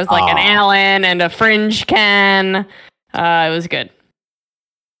 So there was an Alan and a Fringe Ken. It was good.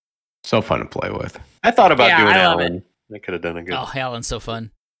 So fun to play with. I thought about doing Alan. I could have done a good. Oh, Alan's so fun.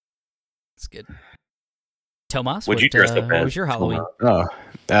 It's good. Tomas, Would you dress up as? What was your Halloween?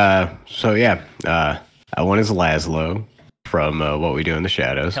 I went as Laszlo from What We Do in the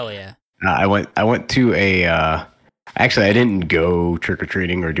Shadows. Hell yeah. I went to a. Actually, I didn't go trick or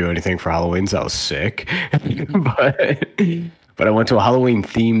treating or do anything for Halloween, so I was sick. but I went to a Halloween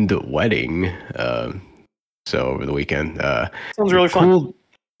themed wedding. So over the weekend, sounds really fun.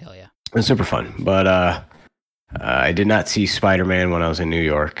 It was super fun, but I did not see Spider-Man when I was in New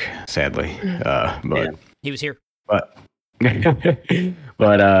York, sadly. But he was here. But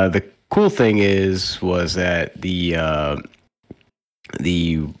the cool thing was that the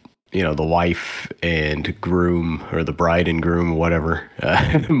wife and groom, or the bride and groom, whatever,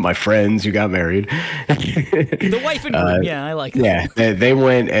 my friends who got married. The wife and groom, yeah, I like that. Yeah, they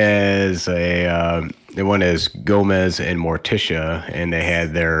went as Gomez and Morticia, and they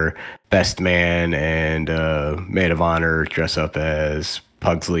had their best man and maid of honor dress up as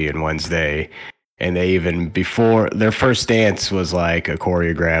Pugsley and Wednesday. And they even, before their first dance, was like a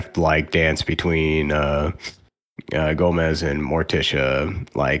choreographed like dance between Gomez and Morticia,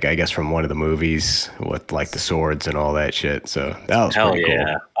 like I guess from one of the movies with like the swords and all that shit. So that was pretty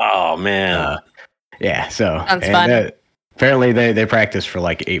cool. Oh man, yeah. So sounds fun. Apparently they practiced for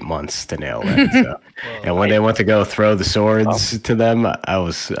like 8 months to nail that. So. And when they went to go throw the swords to them, I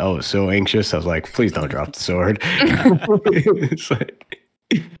was so anxious. I was like, please don't drop the sword. It's like,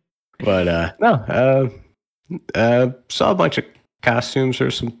 but saw a bunch of costumes.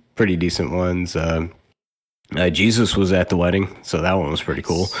 There's some pretty decent ones. Jesus was at the wedding, so that one was pretty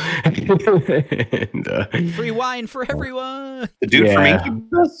cool. And, free wine for everyone. The dude from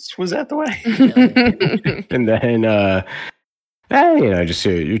Incubus was at the wedding. And then, just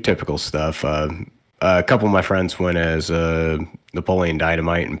your typical stuff. A couple of my friends went as Napoleon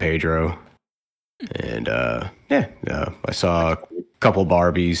Dynamite and Pedro. And, I saw a couple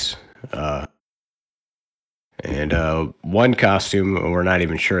Barbies. And one costume, we're not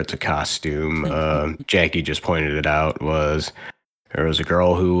even sure it's a costume. Jackie just pointed it out. There was a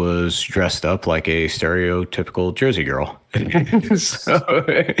girl who was dressed up like a stereotypical Jersey girl. So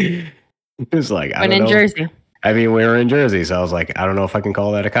it was like, I don't know. Jersey. I mean, we were in Jersey, so I was like, I don't know if I can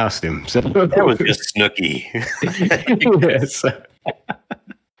call that a costume. So that was just Snooki. Yes.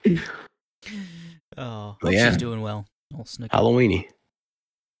 Oh, she's doing well. Old Snooki. Halloweeny.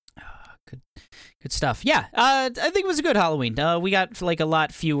 Good stuff. Yeah, I think it was a good Halloween. We got like a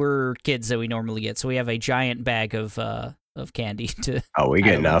lot fewer kids than we normally get, so we have a giant bag of candy to. Oh, we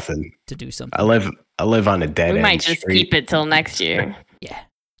get nothing to do something. I live on a dead end. We might just keep it till next year. Yeah,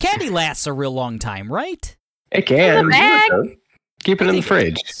 candy lasts a real long time, right? It can. Keep it in the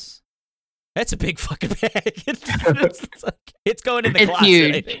fridge. That's a big fucking bag. It's going in the closet.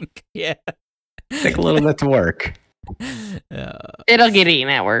 Huge. I think. Yeah. Take a little bit to work. It'll get eaten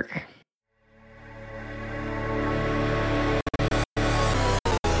at work.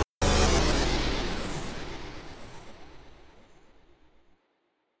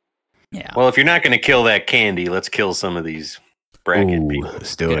 Yeah. Well, if you're not going to kill that candy, let's kill some of these bracket people.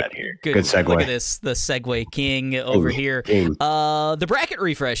 Let's do it. Here. Good segue. Look at this, the segue king over here. King. The bracket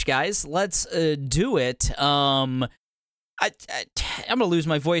refresh, guys. Let's do it. I'm gonna lose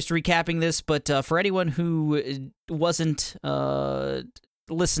my voice recapping this, but for anyone who wasn't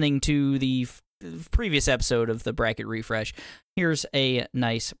listening to the previous episode of the bracket refresh, here's a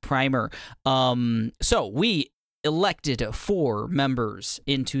nice primer. So we elected 4 members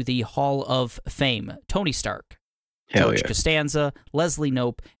into the Hall of Fame: Tony Stark, George Costanza, Leslie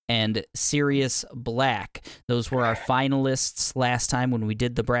Knope, and Sirius Black. Those were our finalists last time when we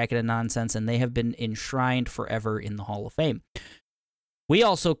did the bracket of nonsense, and they have been enshrined forever in the Hall of Fame. We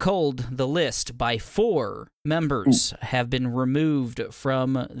also culled the list by 4 members have been removed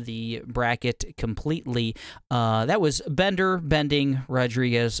from the bracket completely. That was Bender, Bending,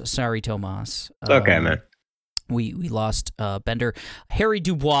 Rodriguez. Sorry, Tomas. It's okay, man. We lost Bender. Harry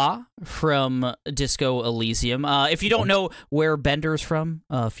Dubois from Disco Elysium. If you don't know where Bender's from,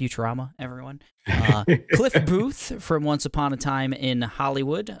 Futurama, everyone. Cliff Booth from Once Upon a Time in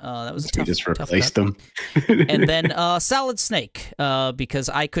Hollywood. That was a tough. Just replaced him. And then Solid Snake, because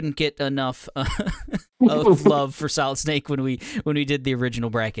I couldn't get enough of love for Solid Snake when we did the original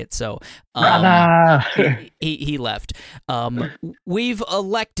bracket. So he left. We've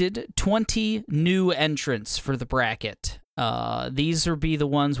elected 20 new entrants for the bracket. These will be the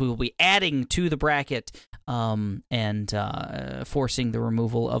ones we will be adding to the bracket and forcing the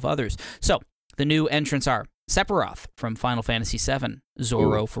removal of others. So the new entrants are Sephiroth from Final Fantasy VII,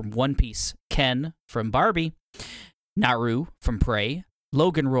 Zoro from One Piece, Ken from Barbie, Naru from Prey,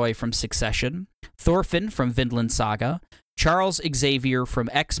 Logan Roy from Succession, Thorfinn from Vinland Saga, Charles Xavier from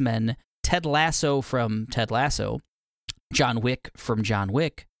X-Men, Ted Lasso from Ted Lasso, John Wick from John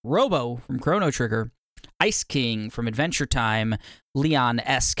Wick, Robo from Chrono Trigger, Ice King from Adventure Time, Leon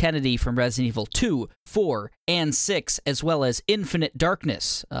S. Kennedy from Resident Evil 2, 4, and 6, as well as Infinite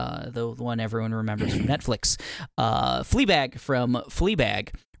Darkness, the one everyone remembers from Netflix, Fleabag from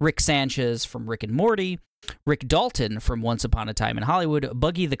Fleabag, Rick Sanchez from Rick and Morty, Rick Dalton from Once Upon a Time in Hollywood,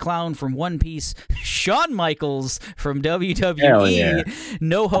 Buggy the Clown from One Piece, Shawn Michaels from WWE,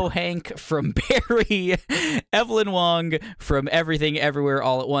 NoHo Hank from Barry, Evelyn Wong from Everything Everywhere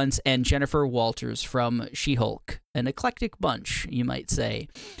All at Once, and Jennifer Walters from She-Hulk. An eclectic bunch, you might say.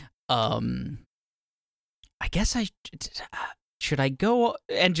 I guess should I go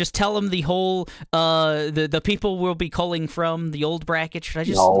and just tell them the whole the people we'll be calling from the old bracket? Should I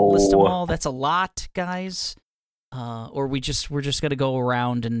just list them all? That's a lot, guys. Or we're just gonna go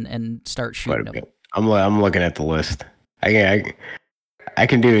around and start shooting them. I'm looking at the list. I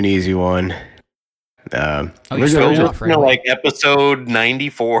can do an easy one. Like episode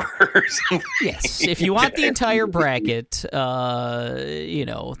 94 or something. Yes, if you want the entire bracket, there's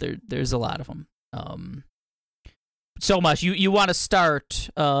a lot of them. So much. You want to start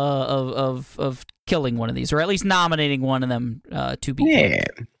of killing one of these, or at least nominating one of them to be. Yeah,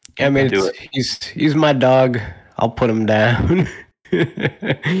 I mean, he's my dog. I'll put him down.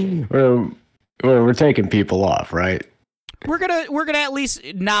 we're taking people off, right? We're gonna at least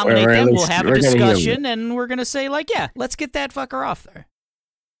nominate them. We'll have a discussion, and we're gonna say like, yeah, let's get that fucker off there.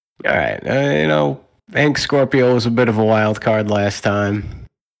 All right, Hank Scorpio was a bit of a wild card last time.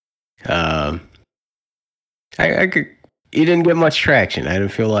 He didn't get much traction. I didn't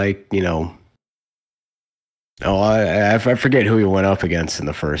feel like, I forget who he went up against in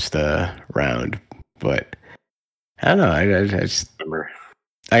the first round, but I don't know. I just remember.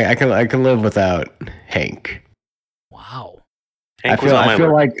 I can live without Hank. Wow. I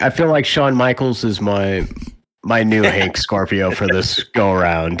feel like Shawn Michaels is my new Hank Scorpio for this go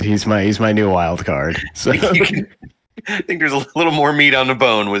around. He's my new wild card. So. I think there's a little more meat on the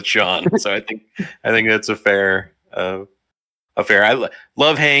bone with Shawn, so I think that's a fair. I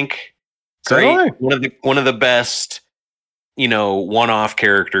love Hank. Great, one of the best, one-off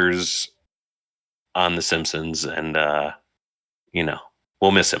characters on The Simpsons, and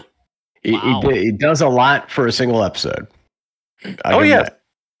we'll miss him. He does a lot for a single episode.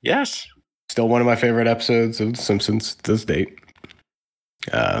 Yes. Still one of my favorite episodes of The Simpsons to this date.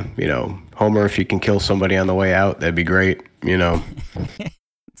 Homer, if you can kill somebody on the way out, that'd be great. That's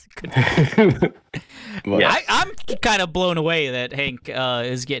good. I'm kind of blown away that Hank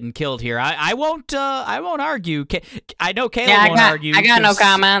is getting killed here. I won't argue. I know Kayla won't argue. I got no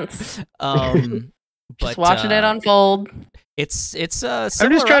comments. Just watching it unfold. It's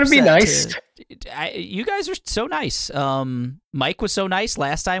I'm just trying to be nice. You guys are so nice. Mike was so nice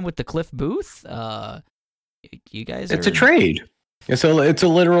last time with the Cliff Booth. You guys. It's a trade. It's a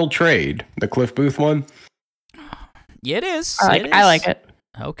literal trade. The Cliff Booth one. Yeah, it is. I like it.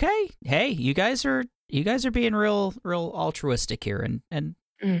 Okay. Hey, you guys are being real altruistic here, and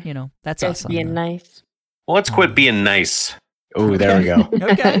that's us. Being nice. Well, let's quit being nice. Oh, there we go.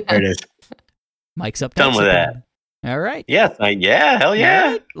 Okay. There it is. Mike's up. Done with that. All right. Yes. Hell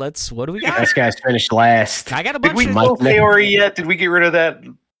yeah. Right, what do we got? This guy's finished last. I got a bunch. Did we kill Sayori yet? Did we get rid of that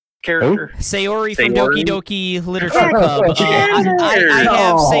character? Sayori from Doki Doki Literature Club. I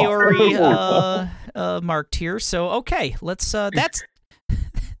have Sayori marked here, so okay. Let's that's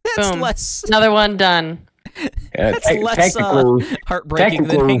Boom. less. Another one done. That's less heartbreaking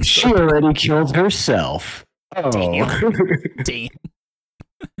than Hank she already killed herself. Oh, damn.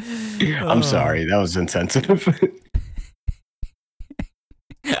 I'm sorry, that was insensitive.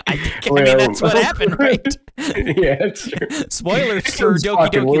 I mean, that's what happened, right? Yeah, it's true. Spoilers for Doki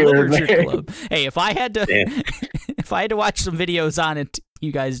Doki Literature Club. Hey, if I had to watch some videos on it,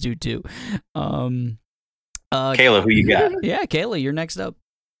 you guys do too. Kayla, who you got? Yeah, Kayla, you're next up.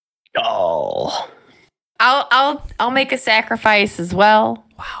 Oh, I'll make a sacrifice as well.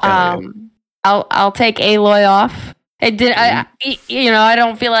 Wow. I'll take Aloy off. It did. I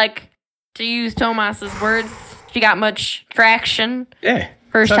don't feel like, to use Tomas's words, she got much traction. Yeah.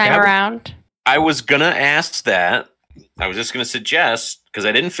 First time around. I was gonna ask that. I was just gonna suggest, because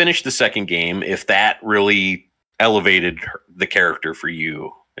I didn't finish the second game, if that really elevated the character for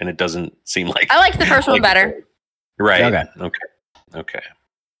you, and it doesn't seem like. I liked the first one better. Right. Okay.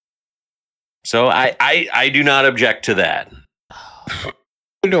 So I do not object to that.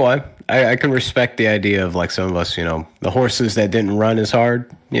 Do I can respect the idea of, like, some of us, the horses that didn't run as hard,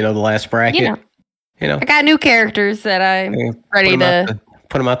 the last bracket. I got new characters that I'm ready to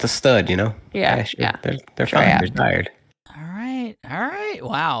put them out the stud. Yeah. They're fine. They're tired. All right.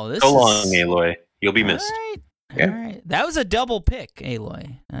 Wow. This so long, Aloy. You'll be missed. All right. That was a double pick,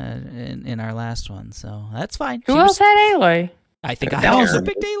 Aloy, in our last one, so that's fine. Who else had Aloy? I think I also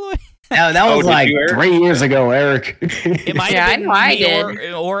picked Aloy. That was like 3 years ago, Eric. It might have been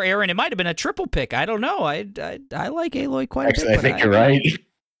me or Aaron. It might have been a triple pick. I don't know. I like Aloy quite a bit. I think you're right.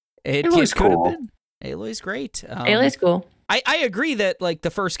 It was cool. Aloy's great. Aloy's cool. I agree that like the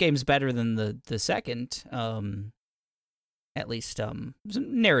first game's better than the second, at least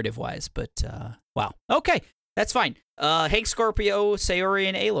narrative wise. But wow, okay, that's fine. Hank Scorpio, Sayori,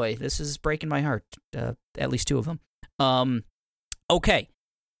 and Aloy. This is breaking my heart. At least 2 of them. Okay.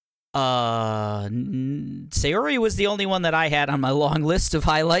 Sayori was the only one that I had on my long list of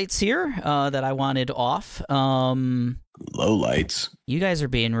highlights here that I wanted off. Low lights. You guys are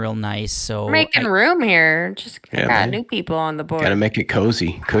being real nice, so We're making room here. Just got man. new people on the board. Gotta make it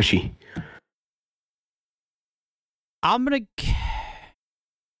cozy, cushy. I'm gonna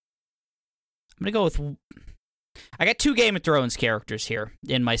go with. I got 2 Game of Thrones characters here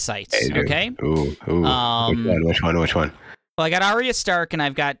in my sights. Hey, dude. Okay. Ooh. Which one? Well, I got Arya Stark and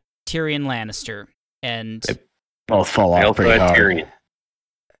I've got Tyrion Lannister, and Both fall I off also pretty have hard. Tyrion.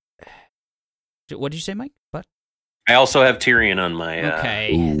 what did you say, Mike? What? I also have Tyrion on my.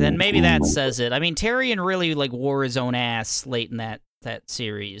 Okay, then maybe that says it. I mean, Tyrion really like wore his own ass late in that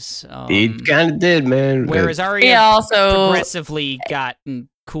series. He kind of did, man. Whereas He Arya also progressively gotten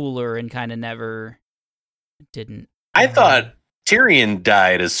cooler and kind of never didn't. I thought Tyrion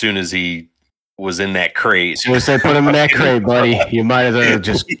died as soon as he was in that crate. As soon as they put him in that crate, buddy, you might as well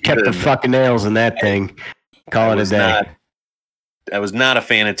just kept the fucking nails in that thing. Call it a day. I was not a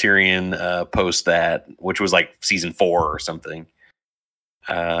fan of Tyrion post that, which was like season 4 or something.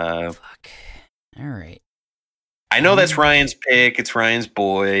 Fuck. All right. I know that's Ryan's pick. It's Ryan's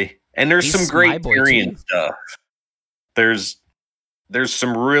boy, and there's He's some my great boy, Tyrion too. stuff. There's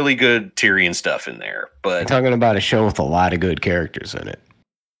some really good Tyrion stuff in there, I'm but talking about a show with a lot of good characters in it.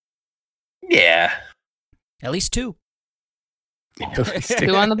 yeah, At least 2.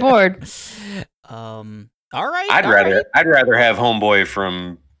 2 on the board. All right. I'd all rather right. have Homeboy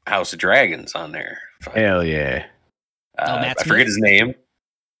from House of Dragons on there. Hell yeah. Matt I Smith? forget his name,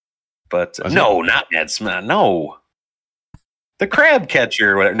 but Was no, not Matt Smith. No, the crab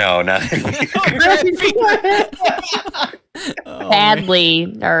catcher. Whatever. No, not. Oh, man.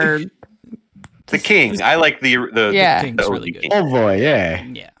 Padley or The king. I like the Yeah. King's the OG really good. king. Oh boy, yeah.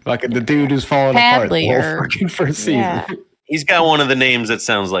 Yeah. Fucking the dude who's falling Padley apart the whole or- fucking first season. Yeah. He's got one of the names that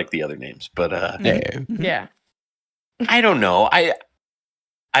sounds like the other names, but Yeah. yeah. I don't know.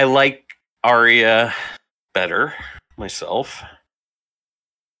 I like Arya better myself.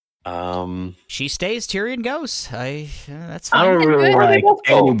 She stays, Tyrion goes. That's I fine. don't really Where they like both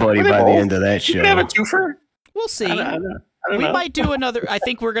go? anybody Where they by the both? end of that You can have a show. twofer. We'll see. I don't We know. might do another. I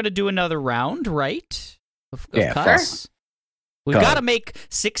think we're going to do another round, right? Of Yeah, cuts. We've Go. got to make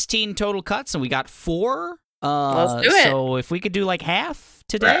 16 total cuts, and we got 4. Let's do it. So if we could do like half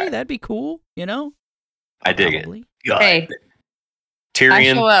today, Right. that'd be cool. You know? I dig it. Probably. Hey, I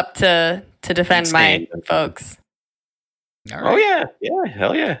Tyrion. show up to defend my Insane. folks. All Oh right. yeah,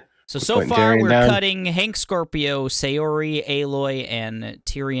 hell yeah. So Putting far Tyrion we're down. cutting Hank Scorpio, Sayori, Aloy, and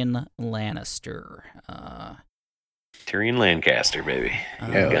Tyrion Lannister. Tyrion Lancaster, baby.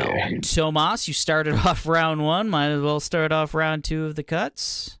 Hell yeah. Tomas, you started off round 1. Might as well start off round 2 of the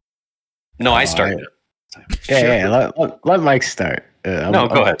cuts. No, I Oh, started. Yeah. Let Mike start. No,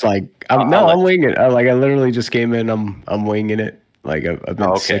 go ahead. I'm winging it. I literally just came in. I'm winging it. Like I've been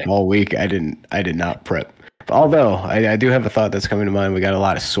Oh, okay. sick all week. I did not prep. Although I do have a thought that's coming to mind. We got a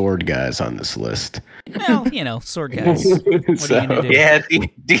lot of sword guys on this list. Well, you know, sword guys. What are you gonna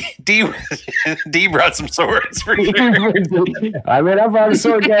do? Yeah, D brought some swords for sure. I mean, I brought a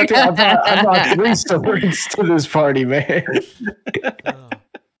sword guy too. I brought 3 swords to this party, man. Oh.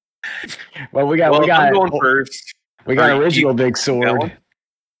 Well, we got I'm going first. we got Are you- original big got sword. one?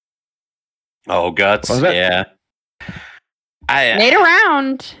 Oh, guts. What was that? Yeah. Made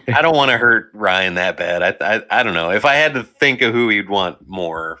around. I don't want to hurt Ryan that bad. I don't know. If I had to think of who he'd want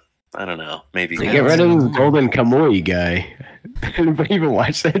more, I don't know. Maybe Get rid of this Golden Kamui guy. Anybody even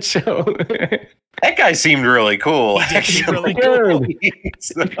watch that show? that guy seemed really cool. He did seem Actually, really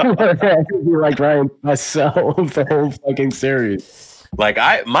So, I'd be like Ryan myself the whole fucking series. like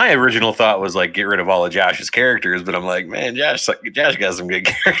my original thought was like get rid of all of Josh's characters, but I'm like, man, Josh got some good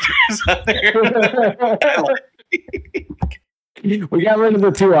characters on there. We got rid of the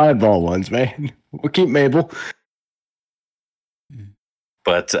 2 oddball ones, man. We'll keep Mabel.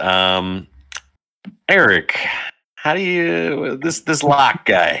 But Eric, how do you this Locke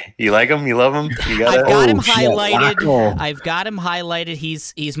guy? You like him? You love him? You I've got got him Oh, shit, highlighted. Locke. I've got him highlighted.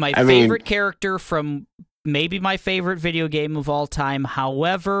 He's my I mean- favorite character from maybe my favorite video game of all time.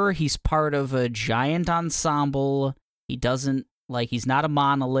 However, he's part of a giant ensemble. He's not a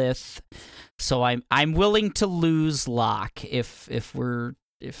monolith. So I'm willing to lose Locke if we're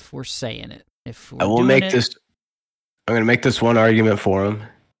saying it. If we're I will doing make it, this. I'm going to make this one argument for him.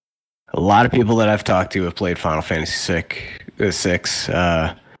 a lot of people that I've talked to have played Final Fantasy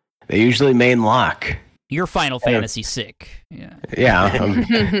VI. They usually main lock. You're Final Fantasy sick. Yeah. Yeah.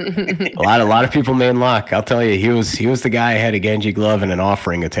 A lot of people main lock. I'll tell you, he was the guy I had a Genji glove and an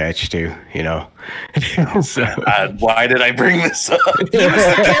offering attached to, you know. So. Why did I bring this up? He was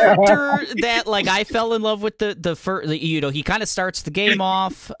the character that, like, I fell in love with the first, you know, he kind of starts the game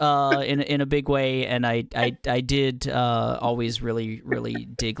off in a big way, and I did always really, really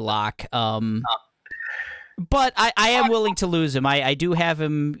dig Locke. But I am willing to lose him. I do have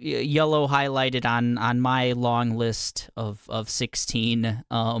him yellow highlighted on my long list of 16.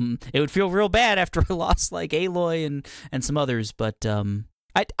 It would feel real bad after I lost like Aloy and some others, but I'm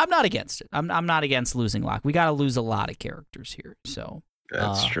not against it. I'm not against losing Locke. We got to lose a lot of characters here, so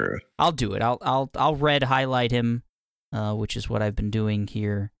that's true. I'll do it. I'll red highlight him, which is what I've been doing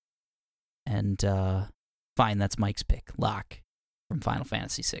here. And fine, that's Mike's pick, Locke from Final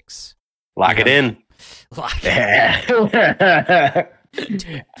Fantasy VI. Lock it in. Lock it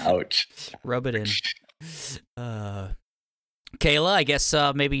in. Ouch. Rub it in. Kayla, I guess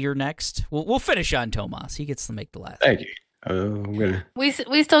maybe you're next. We'll finish on Tomas. He gets to make the last. Thank you. I'm gonna. We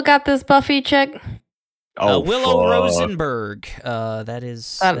still got this Buffy chick. Willow fuck. Rosenberg. That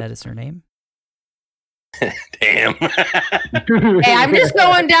is her name. Damn. Hey, I'm just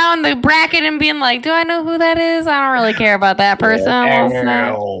going down the bracket and being like, do I know who that is? I don't really care about that person.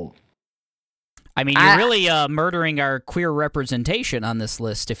 I mean, you're really murdering our queer representation on this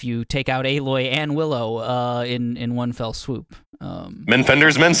list if you take out Aloy and Willow in one fell swoop. Men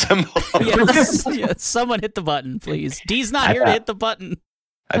fenders, men symbol. Yes, someone hit the button, please. D's not here to hit the button.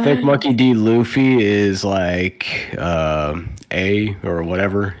 I think Monkey D. Luffy is like A or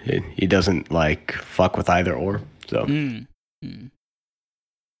whatever. He doesn't like fuck with either or. So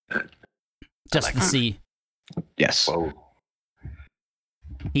Just the C. Yes. Whoa.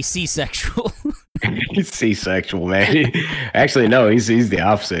 He's C-sexual. He's C-sexual, man. Actually, no, he's the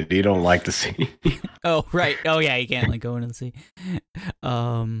opposite. He don't like the C. Oh, right. Oh, yeah, he can't like go into the C.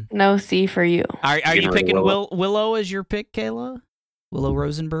 No C for you. Are you picking Willow as your pick, Kayla? Willow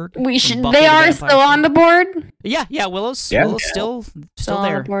Rosenberg? We should. They are still on the board. Yeah. Willow's still there.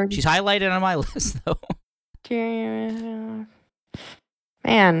 On the board. She's highlighted on my list, though.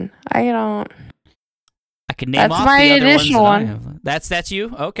 Man, I don't. I can name That's off my the other additional ones that I one. have. That's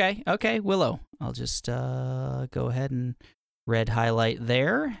you? Okay, Willow. I'll just go ahead and red highlight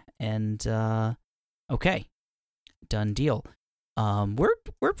there, and okay, done deal.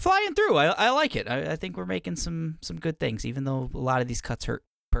 We're flying through. I like it. I think we're making some good things, even though a lot of these cuts hurt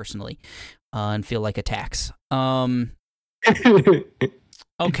personally, and feel like attacks. Okay.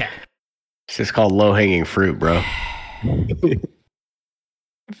 It's just called low-hanging fruit, bro.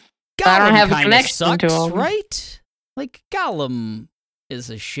 I don't have a kinda connection sucks, to him. right? Like Gollum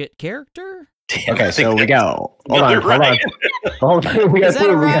is a shit character. Okay, so we got. Hold on. We Is that got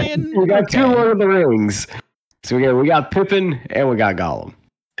Orion? we got Okay. two Lord of the Rings. So we got Pippin and we got Gollum.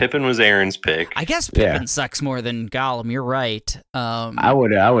 Pippin was Aaron's pick. I guess Pippin sucks more than Gollum. You're right. I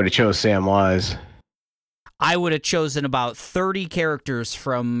would have chose Samwise. I would have chosen about 30 characters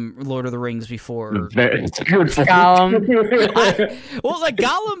from Lord of the Rings before. It's a good Gollum. Well, like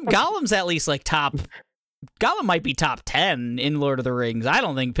Gollum's at least like top. Gollum might be top 10 in Lord of the Rings. I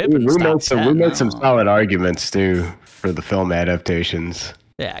don't think Pippin's top 10. We made some solid arguments too for the film adaptations.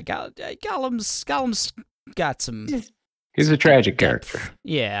 Yeah, Gollum's got some. He's a tragic depth. character.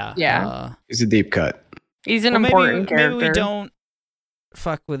 Yeah. He's a deep cut. He's an Well, important character. Maybe we don't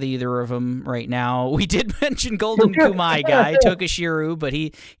fuck with either of them right now. We did mention Golden Kumai guy, Tokashiru, but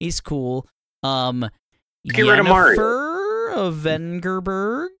he's cool. Get rid of Mario. Yennefer of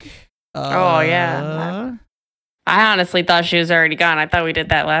Vengerberg. Oh, yeah. I honestly thought she was already gone. I thought we did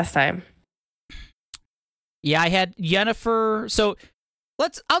that last time. Yeah, I had Yennefer. So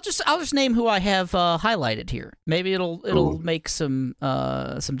I'll just name who I have highlighted here. Maybe it'll make some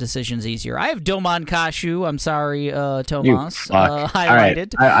decisions easier. I have Domon Kashu. I'm sorry, Tomas.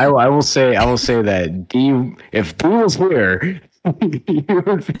 Highlighted. All right. I will say that D, if D was here,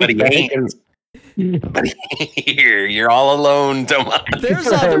 But he ain't. Here, you're all alone, Tomas.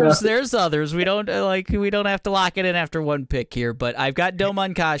 There's others. We don't have to lock it in after one pick here. But I've got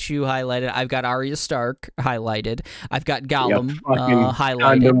Domon Kashu highlighted. I've got Arya Stark highlighted. I've got Gollum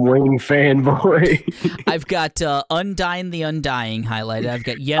highlighted. I'm wing fanboy. I've got Undyne the Undying highlighted. I've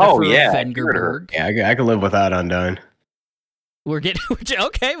got Yennefer of Vengerberg. Yeah, I can live without Undyne. We're getting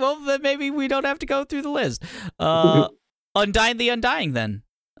okay. Well, then maybe we don't have to go through the list. Undyne the Undying then.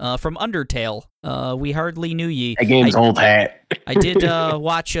 From Undertale. We hardly knew ye. That game's old hat. I did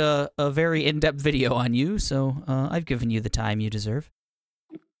watch a very in-depth video on you, so I've given you the time you deserve.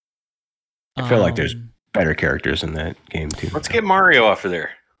 I feel like there's better characters in that game too. Let's get Mario off of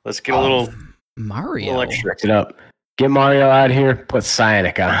there. Let's get a little Mario. little extra. Mix it up. Get Mario out here. Put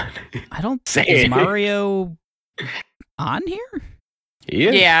Sonic on. I don't. Say Is it. Mario on here? He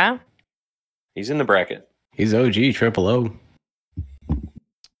is. Yeah. He's in the bracket. He's OG triple O.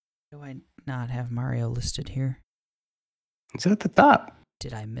 Do I not have Mario listed here? He's at the top.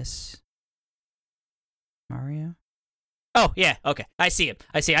 Did I miss Mario? Oh yeah, okay. I see him.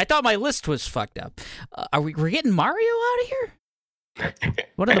 I thought my list was fucked up. We're getting Mario out of here?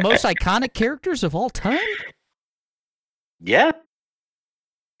 One of the most iconic characters of all time? Yeah.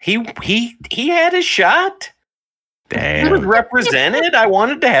 He had his shot. He was Damn. represented. I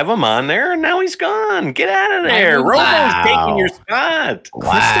wanted to have him on there, and now he's gone. Get out of there. Wow. Robo's taking your spot.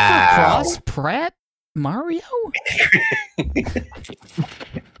 Christopher Cross Pratt Mario?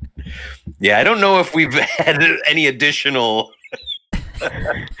 Yeah, I don't know if we've had any additional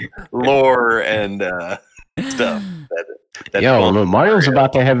lore and stuff. That's Yo, fun. no, Mario's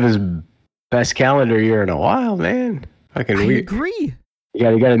about to have his best calendar year in a while, man. Fucking I we agree.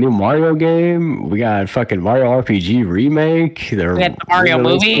 you got a new Mario game. We got fucking Mario RPG remake. We had the Mario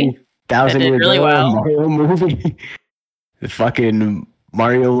movie that did really well. Mario movie. The fucking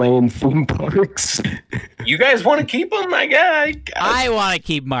Mario Land theme parks. You guys want to keep him, my guy? I want to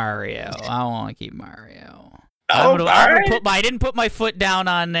keep Mario. Oh, I didn't put my foot down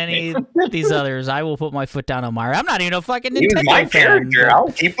on any of these others. I will put my foot down on Mario. I'm not even a fucking Nintendo He was my fan, character. but-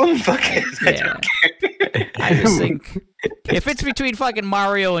 I'll keep him. Fucking. Yeah. I just think if it's between fucking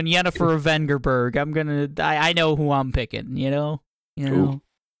Mario and Yennefer of Vengerberg, I know who I'm picking, you know?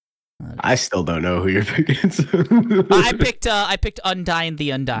 I still don't know who you're picking. So. I picked Undyne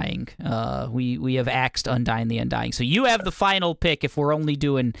the Undying. We have axed Undyne the Undying. So you have the final pick if we're only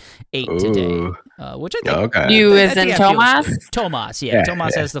doing 8 today. Ooh. Which I think Okay. You I as think in that feels Tomas? good. Tomas, yeah. Yeah,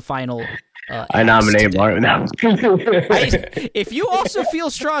 Tomas yeah. has the final I nominate today. Mario now. If you also feel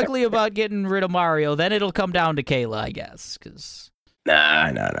strongly about getting rid of Mario, then it'll come down to Kayla, I guess. Cause Nah.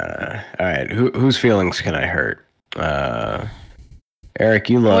 All right, whose feelings can I hurt? Eric,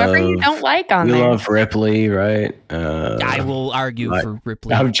 you love Whoever you don't like on you there. love Ripley, right? I will argue but- for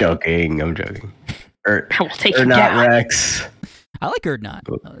Ripley. I'm joking. Or I will take or you not down. Rex. I like Erdnot.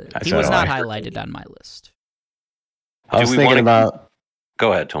 That's He what was I not like. highlighted on my list. I was we thinking wanna- about.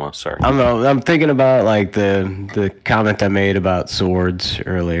 Go ahead, Thomas. Sorry. I'm thinking about like the comment I made about swords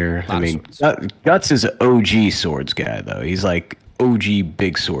earlier. Lot I of mean, swords. Guts is OG swords guy though. He's like OG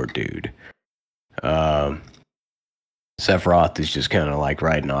big sword dude. Sephiroth is just kind of like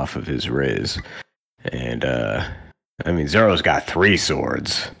riding off of his Riz, and I mean Zero's got 3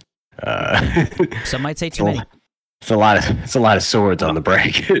 swords. Some might say too many. It's a lot of swords on the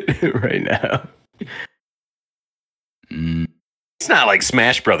bracket right now. It's not like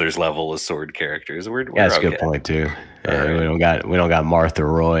Smash Brothers level of sword characters. We're That's a okay. good point too. Yeah, Alright. we don't got Martha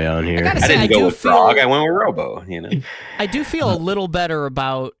Roy on here. gotta I say, didn't I go do with feel- Frog. I went with Robo. You know. I do feel a little better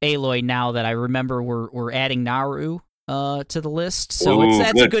about Aloy now that I remember we're adding Naru to the list. So Ooh,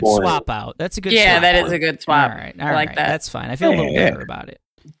 that's a good good point. swap out. That's a good Yeah, swap that out. is a good swap. All right, I like that. That's fine. I feel a little Yeah. better about it.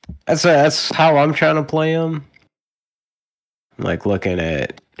 That's how I'm trying to play him. Like looking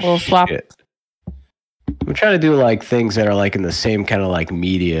at We'll swap. shit. I'm trying to do like things that are like in the same kind of like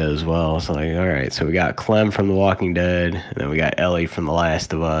media as well. So like, all right, so we got Clem from The Walking Dead, and then we got Ellie from The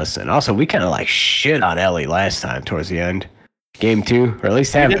Last of Us, and also we kind of like shit on Ellie last time towards the end, game 2, or at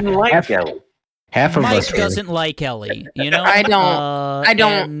least I half. didn't like half, Ellie. half of Mike us. doesn't like Ellie. You know, I don't- I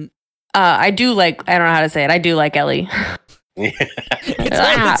don't- and I do like. I don't know how to say it. I do like Ellie.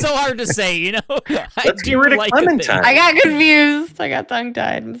 It's so hard to say. You know, Let's get rid of Clementine. I got confused. I got tongue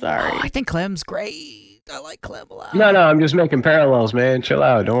tied. I'm sorry. I think Clem's great. I like Clem a lot. No, I'm just making parallels, man. Chill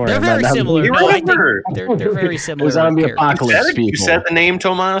out. Don't worry. They're I'm very not- similar. You No, I think remember. they're very similar. The zombie characters. apocalypse You people. said the name,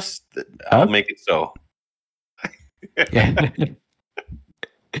 Tomas. I'll Huh? make it so. Yeah.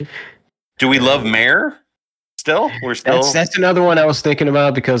 Do we love Mare? Still, we're still. That's another one I was thinking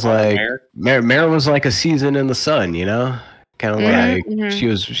about because like Mare? Mare was like a season in the sun, you know, kind of Mhm, like mhm.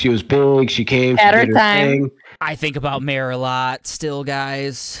 she was big. She came. She At her did time. thing. I think about Mare a lot still,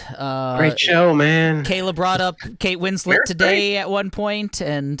 guys. Great show, man. Kayla brought up Kate Winslet Mare's today at one point,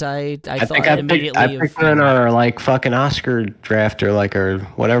 and I I thought think I immediately picked her in our like fucking Oscar draft or like our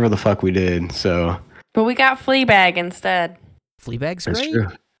whatever the fuck we did. So But we got Fleabag instead. Fleabag's that's great. true.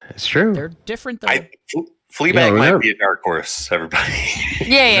 It's true. They're different though. Fleabag Yeah, might remember- be a dark horse. Everybody.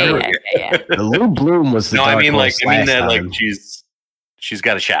 Yeah. The Lou Bloom was the No, I dark mean like horse last that time. like she's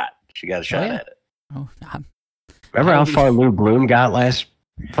got a shot. She got a shot yeah. at it. Oh, Remember how far Lou Bloom got last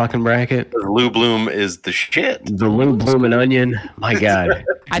fucking bracket. Lou Bloom is the shit. The Lou Bloom and Onion. My God.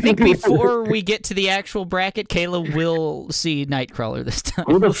 I think before we get to the actual bracket, Kayla will see Nightcrawler this time.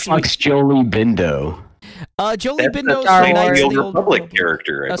 Who the fuck's Jolie Bindo? Jolie Bindo's Star from Wars. Knights the of Old the Old Republic Republic.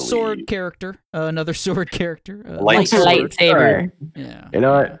 character, I A believe. sword character, another sword character, Lightsaber. Yeah. You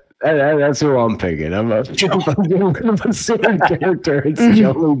know what? That's who I'm picking. I'm a sword character. It's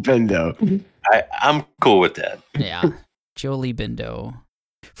Jolie Bindo. I'm cool with that. Yeah, Jolie Bindo.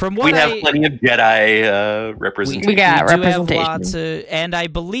 From what We have plenty of Jedi representation. We got do have representation. lots of, and I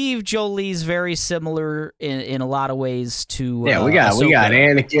believe Jolie's very similar in a lot of ways to. Yeah, we got Ahsoka.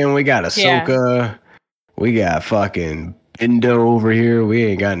 Anakin, we got Ahsoka, we got fucking Bindo over here. We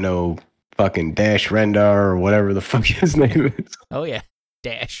ain't got no fucking Dash Rendar or whatever the fuck his name is. Oh yeah,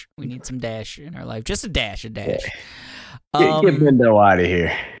 Dash. We need some Dash in our life. Just a dash. Get Bindo out of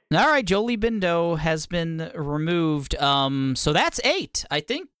here. All right, Jolie Bindo has been removed. So that's 8. I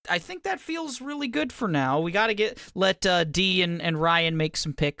think that feels really good for now. We got to let Dee and Ryan make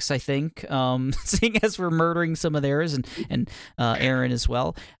some picks. I think, seeing as we're murdering some of theirs and Aaron as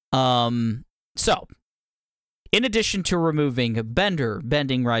well. So, in addition to removing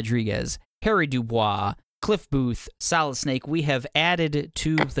Bending Rodriguez, Harry Dubois, Cliff Booth, Solid Snake, we have added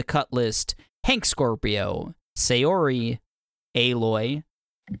to the cut list Hank Scorpio, Sayori, Aloy,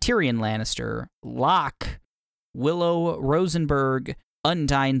 Tyrion Lannister, Locke, Willow Rosenberg,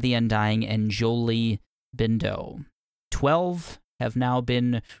 Undyne the Undying, and Jolie Bindo. 12 have now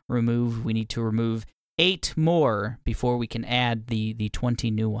been removed. We need to remove 8 more before we can add the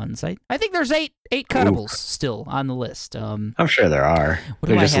 20 new ones. I think there's 8 cuttables still on the list. I'm sure there are. What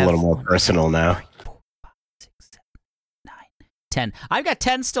do They're I just a have? little more personal now. 4, 5, 6, 7, 9, 10. I've got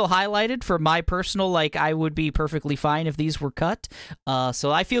 10 still highlighted for my personal, like, I would be perfectly fine if these were cut.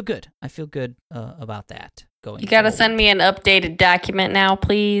 So I feel good. I feel good about that going You gotta forward. send me an updated document now,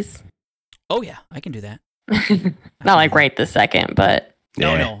 please. Oh, yeah, I can do that. Not like right this second, but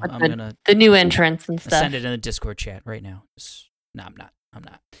No, Yeah. no, I'm the- going to the new entrance and stuff. send it in the Discord chat right now. No, I'm not.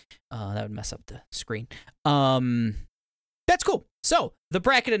 That would mess up the screen. That's cool. So, the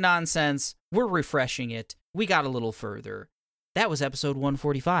bracket of nonsense, we're refreshing it. We got a little further. That was episode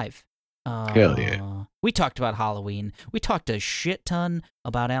 145. Hell yeah. We talked about Halloween. We talked a shit ton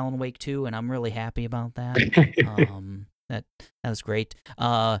about Alan Wake 2, and I'm really happy about that. That was great.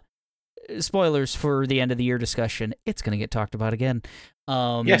 Spoilers for the end of the year discussion. It's going to get talked about again.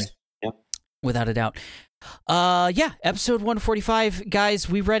 Yes. Yep. Without a doubt. Yeah, episode 145. Guys,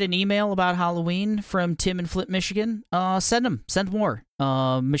 we read an email about Halloween from Tim in Flint, Michigan. Send more.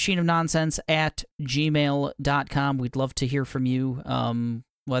 machineofnonsense@gmail.com. We'd love to hear from you.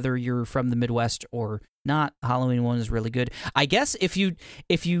 Whether you're from the Midwest or not, Halloween one is really good. I guess if you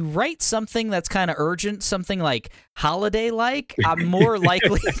write something that's kind of urgent, something like holiday-like, I'm more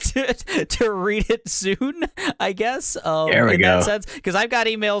likely to read it soon, I guess. There we in go. that sense, because I've got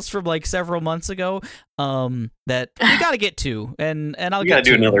emails from like several months ago that we got to get to, and I'll We get gotta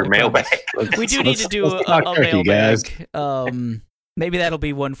do to, another I mailbag. promise. We do need to do Let's talk a turkey, guys. mailbag. Maybe that'll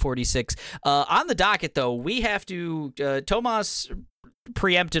be 146. On the docket, though, we have to. Tomas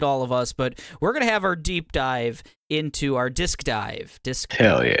preempted all of us, but we're gonna have our deep dive into our disc dive.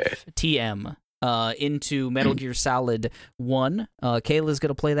 Hell yeah. TM. Into Metal Gear Solid 1. Kayla's going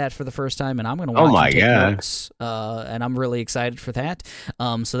to play that for the first time, and I'm going to watch and take notes. And I'm really excited for that.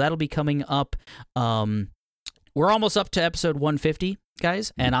 So that'll be coming up. We're almost up to episode 150,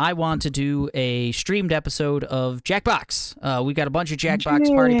 guys, and I want to do a streamed episode of Jackbox. We've got a bunch of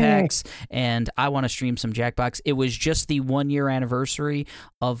Jackbox party packs, and I want to stream some Jackbox. It was just the 1-year anniversary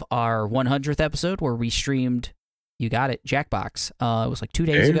of our 100th episode where we streamed, you got it, Jackbox. It was like 2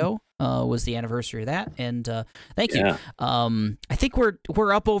 days ago. Was the anniversary of that, and thank you. I think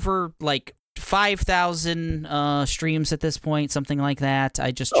we're up over like 5,000 streams at this point, something like that. I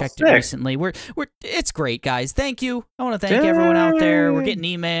just checked it recently. It's great, guys. Thank you. I want to thank everyone out there. We're getting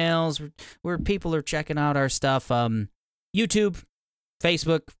emails. Where people are checking out our stuff. YouTube,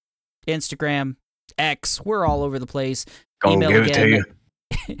 Facebook, Instagram, X. We're all over the place. Gonna give it to you.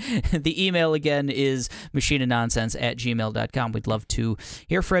 The email again is machineofnonsense@gmail.com. We'd love to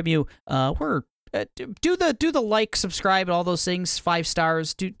hear from you. We're do the like, subscribe, all those things. 5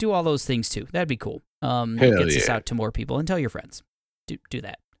 stars. Do all those things too. That'd be cool. It gets us out to more people, and tell your friends. Do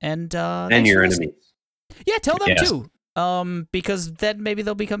that. And your enemies. Yeah, tell them too. Because then maybe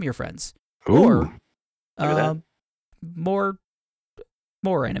they'll become your friends. Or more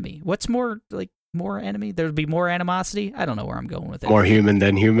enemy. What's more like? More enemy? There'd be more animosity? I don't know where I'm going with it. More human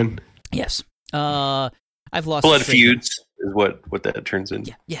than human? Yes. I've lost Blood feuds. is what that turns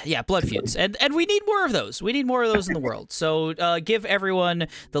into. Yeah, blood feuds. And we need more of those. We need more of those in the world. So give everyone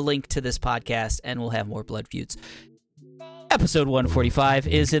the link to this podcast, and we'll have more blood feuds. Episode 145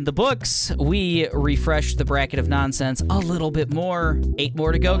 is in the books. We refreshed the bracket of nonsense a little bit more. 8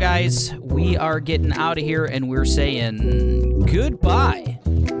 more to go, guys. We are getting out of here, and we're saying goodbye.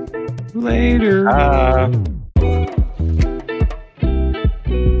 Later.